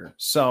his career.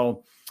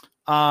 So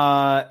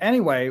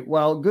anyway,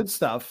 well, good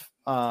stuff,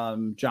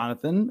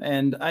 Jonathan.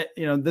 And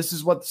this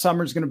is what the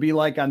summer's going to be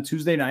like on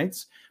Tuesday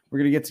nights. We're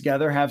going to get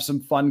together, have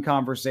some fun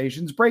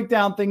conversations, break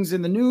down things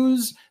in the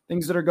news,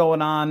 things that are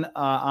going on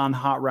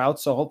Hot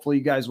Routes. So hopefully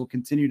you guys will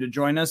continue to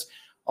join us.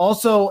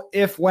 Also,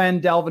 when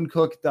Dalvin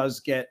Cook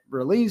does get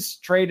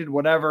released, traded,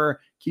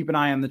 whatever, keep an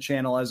eye on the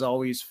channel as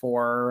always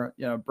for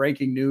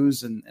breaking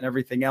news and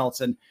everything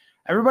else. And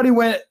everybody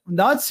went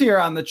nuts here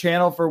on the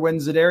channel for when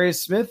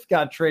Zadarius Smith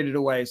got traded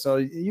away. So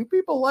you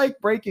people like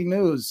breaking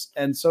news,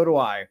 and so do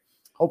I.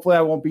 Hopefully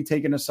I won't be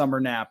taking a summer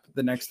nap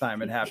the next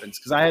time it happens,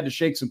 because I had to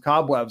shake some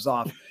cobwebs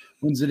off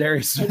when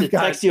Zadarius Smith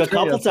got text you a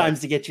couple times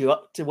to get you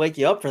up, to wake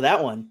you up for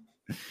that one.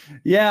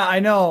 Yeah, I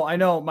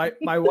know.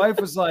 My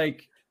wife was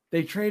like,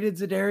 they traded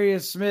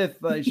Zadarius Smith.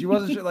 Like, she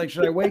wasn't sure, like,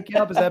 should I wake you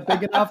up? Is that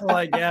big enough? I'm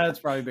like, yeah, it's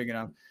probably big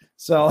enough.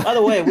 So, by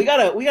the way, we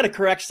gotta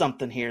correct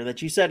something here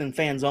that you said in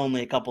Fans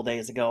Only a couple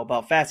days ago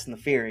about Fast and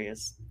the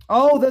Furious.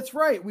 Oh, that's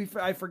right.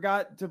 I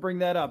forgot to bring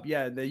that up.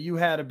 Yeah, that you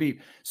had a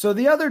beep. So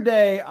the other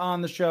day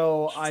on the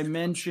show, I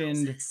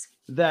mentioned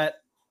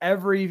that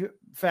every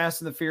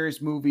Fast and the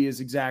Furious movie is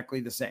exactly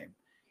the same.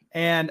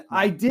 And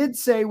I did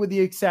say, with the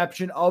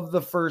exception of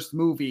the first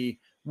movie,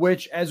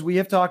 which, as we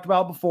have talked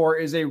about before,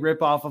 is a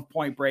ripoff of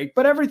Point Break,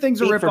 but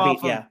everything's a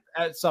ripoff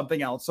of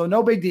something else. So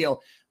no big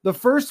deal. The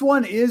first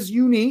one is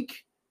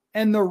unique,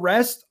 and the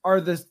rest are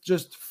this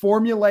just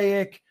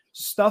formulaic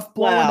stuff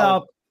blowing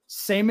up.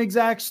 Same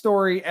exact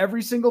story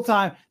every single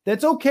time.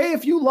 That's okay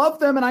if you love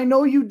them, and I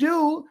know you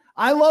do.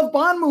 I love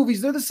Bond movies.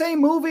 They're the same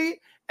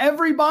movie.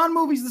 Every Bond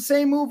movie's the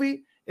same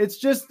movie. It's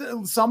just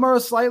some are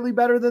slightly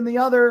better than the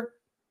other.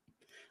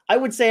 I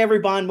would say every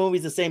Bond movie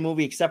is the same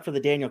movie except for the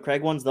Daniel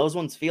Craig ones. Those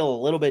ones feel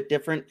a little bit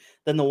different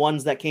than the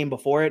ones that came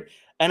before it.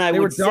 And they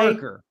were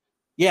darker.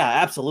 Yeah,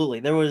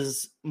 absolutely. There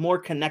was more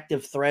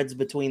connective threads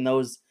between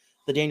the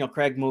Daniel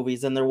Craig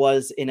movies than there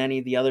was in any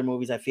of the other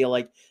movies, I feel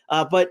like.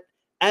 But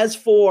as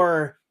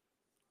for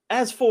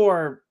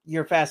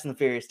your Fast and the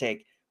Furious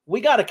take, we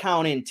got to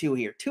count in 2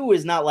 here. 2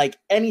 is not like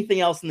anything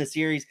else in the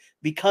series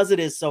because it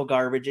is so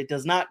garbage. It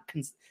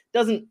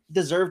doesn't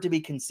deserve to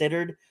be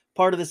considered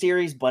part of the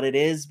series, but it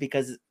is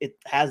because it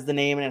has the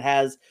name and it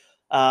has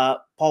Paul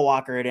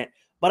Walker in it.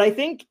 But I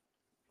think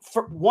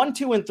for 1,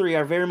 2, and 3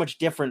 are very much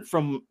different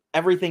from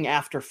everything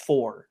after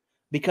 4,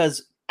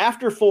 because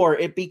after 4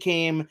 it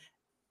became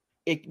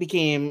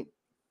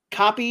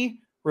copy,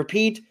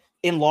 repeat,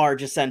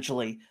 enlarge,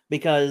 essentially,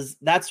 because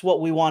that's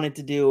what we wanted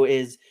to do,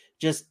 is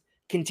just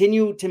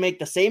continue to make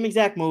the same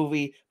exact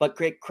movie, but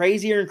create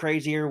crazier and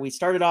crazier. We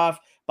started off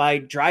by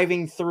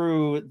driving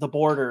through the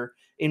border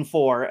in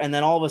 4, and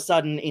then all of a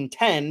sudden in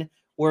 10,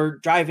 we're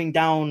driving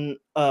down,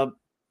 I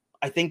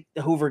think,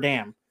 the Hoover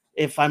Dam,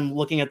 if I'm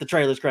looking at the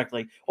trailers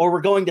correctly, or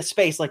we're going to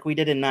space like we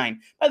did in 9.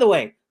 By the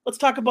way, let's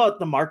talk about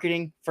the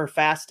marketing for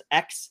Fast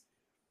X.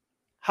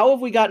 How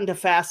have we gotten to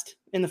Fast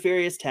in the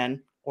Furious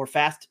 10 or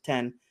Fast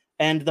 10?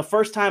 And the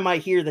first time I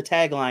hear the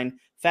tagline,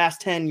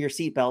 Fast 10 your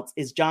seatbelts,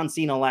 is John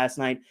Cena last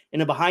night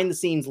in a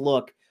behind-the-scenes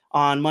look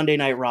on Monday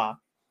Night Raw.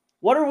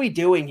 What are we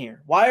doing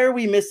here? Why are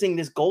we missing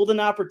this golden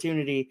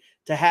opportunity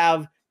to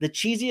have the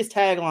cheesiest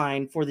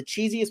tagline for the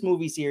cheesiest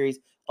movie series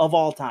of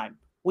all time?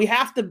 We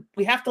have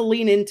to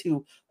lean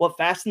into what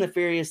Fast and the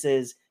Furious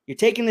is. You're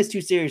taking this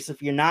too serious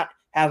if you're not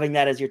having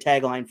that as your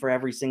tagline for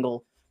every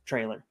single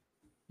trailer.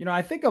 You know,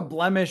 I think a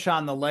blemish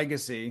on the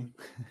legacy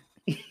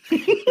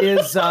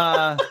is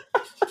that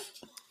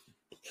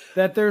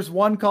there's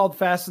one called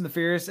Fast and the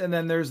Furious, and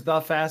then there's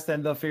the Fast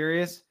and the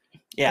Furious.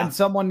 Yeah. And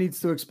someone needs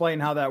to explain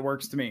how that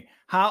works to me.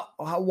 How?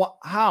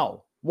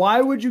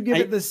 Why would you give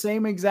it the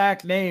same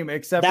exact name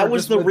except that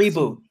was the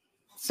reboot?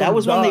 That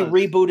was when they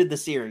rebooted the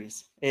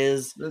series.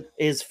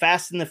 Is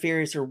Fast and the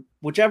Furious, or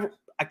whichever,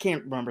 I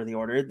can't remember the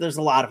order. There's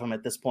a lot of them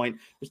at this point.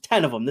 There's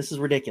 10 of them. This is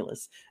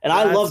ridiculous. And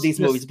I love these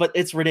movies, but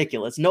it's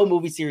ridiculous. No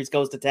movie series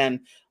goes to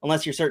 10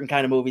 unless you're certain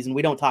kind of movies, and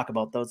we don't talk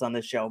about those on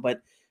this show.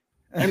 But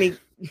I mean,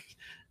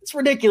 it's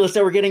ridiculous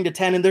that we're getting to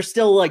 10, and there's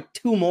still like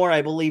 2 more,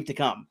 I believe, to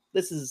come.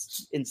 This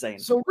is insane.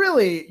 So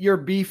really, your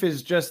beef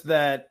is just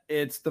that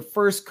it's the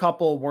first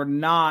couple were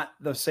not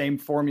the same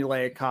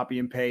formulaic copy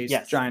and paste,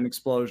 giant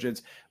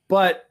explosions.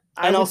 But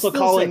and also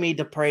calling me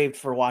depraved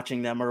for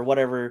watching them, or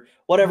whatever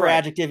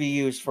adjective you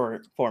use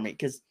for me.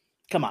 Because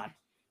come on,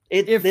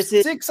 if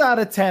 6 out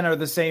of 10 are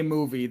the same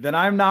movie, then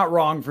I'm not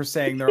wrong for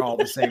saying they're all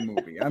the same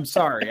movie. I'm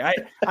sorry.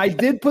 I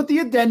did put the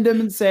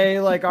addendum and say,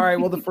 like, all right,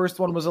 well, the first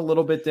one was a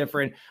little bit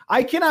different.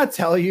 I cannot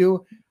tell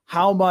you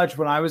how much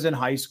when I was in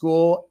high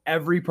school,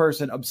 every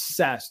person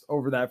obsessed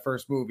over that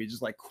first movie,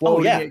 just like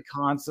quoting it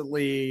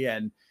constantly.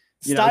 And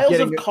styles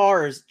of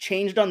cars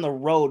changed on the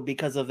road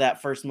because of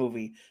that first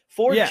movie.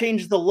 Ford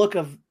changed the look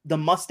of the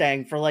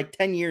Mustang for like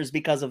 10 years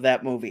because of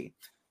that movie.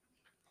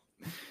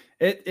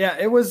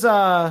 It was,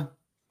 I'm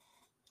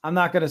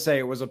not going to say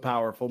it was a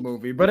powerful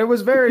movie, but it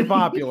was very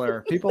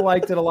popular. People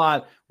liked it a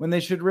lot, when they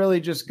should really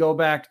just go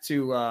back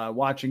to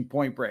watching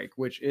Point Break,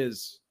 which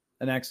is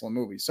an excellent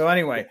movie. So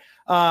anyway,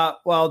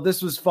 well,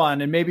 this was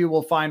fun, and maybe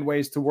we'll find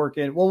ways to work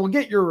in. Well, we'll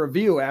get your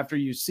review after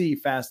you see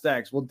Fast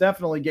X. We'll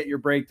definitely get your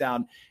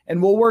breakdown,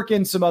 and we'll work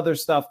in some other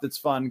stuff that's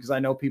fun, because I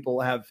know people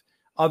have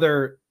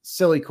other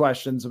silly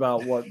questions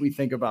about what we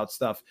think about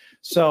stuff.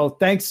 So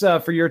thanks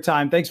for your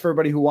time. Thanks for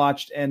everybody who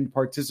watched and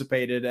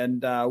participated,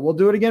 and we'll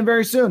do it again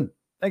very soon.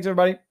 Thanks,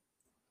 everybody.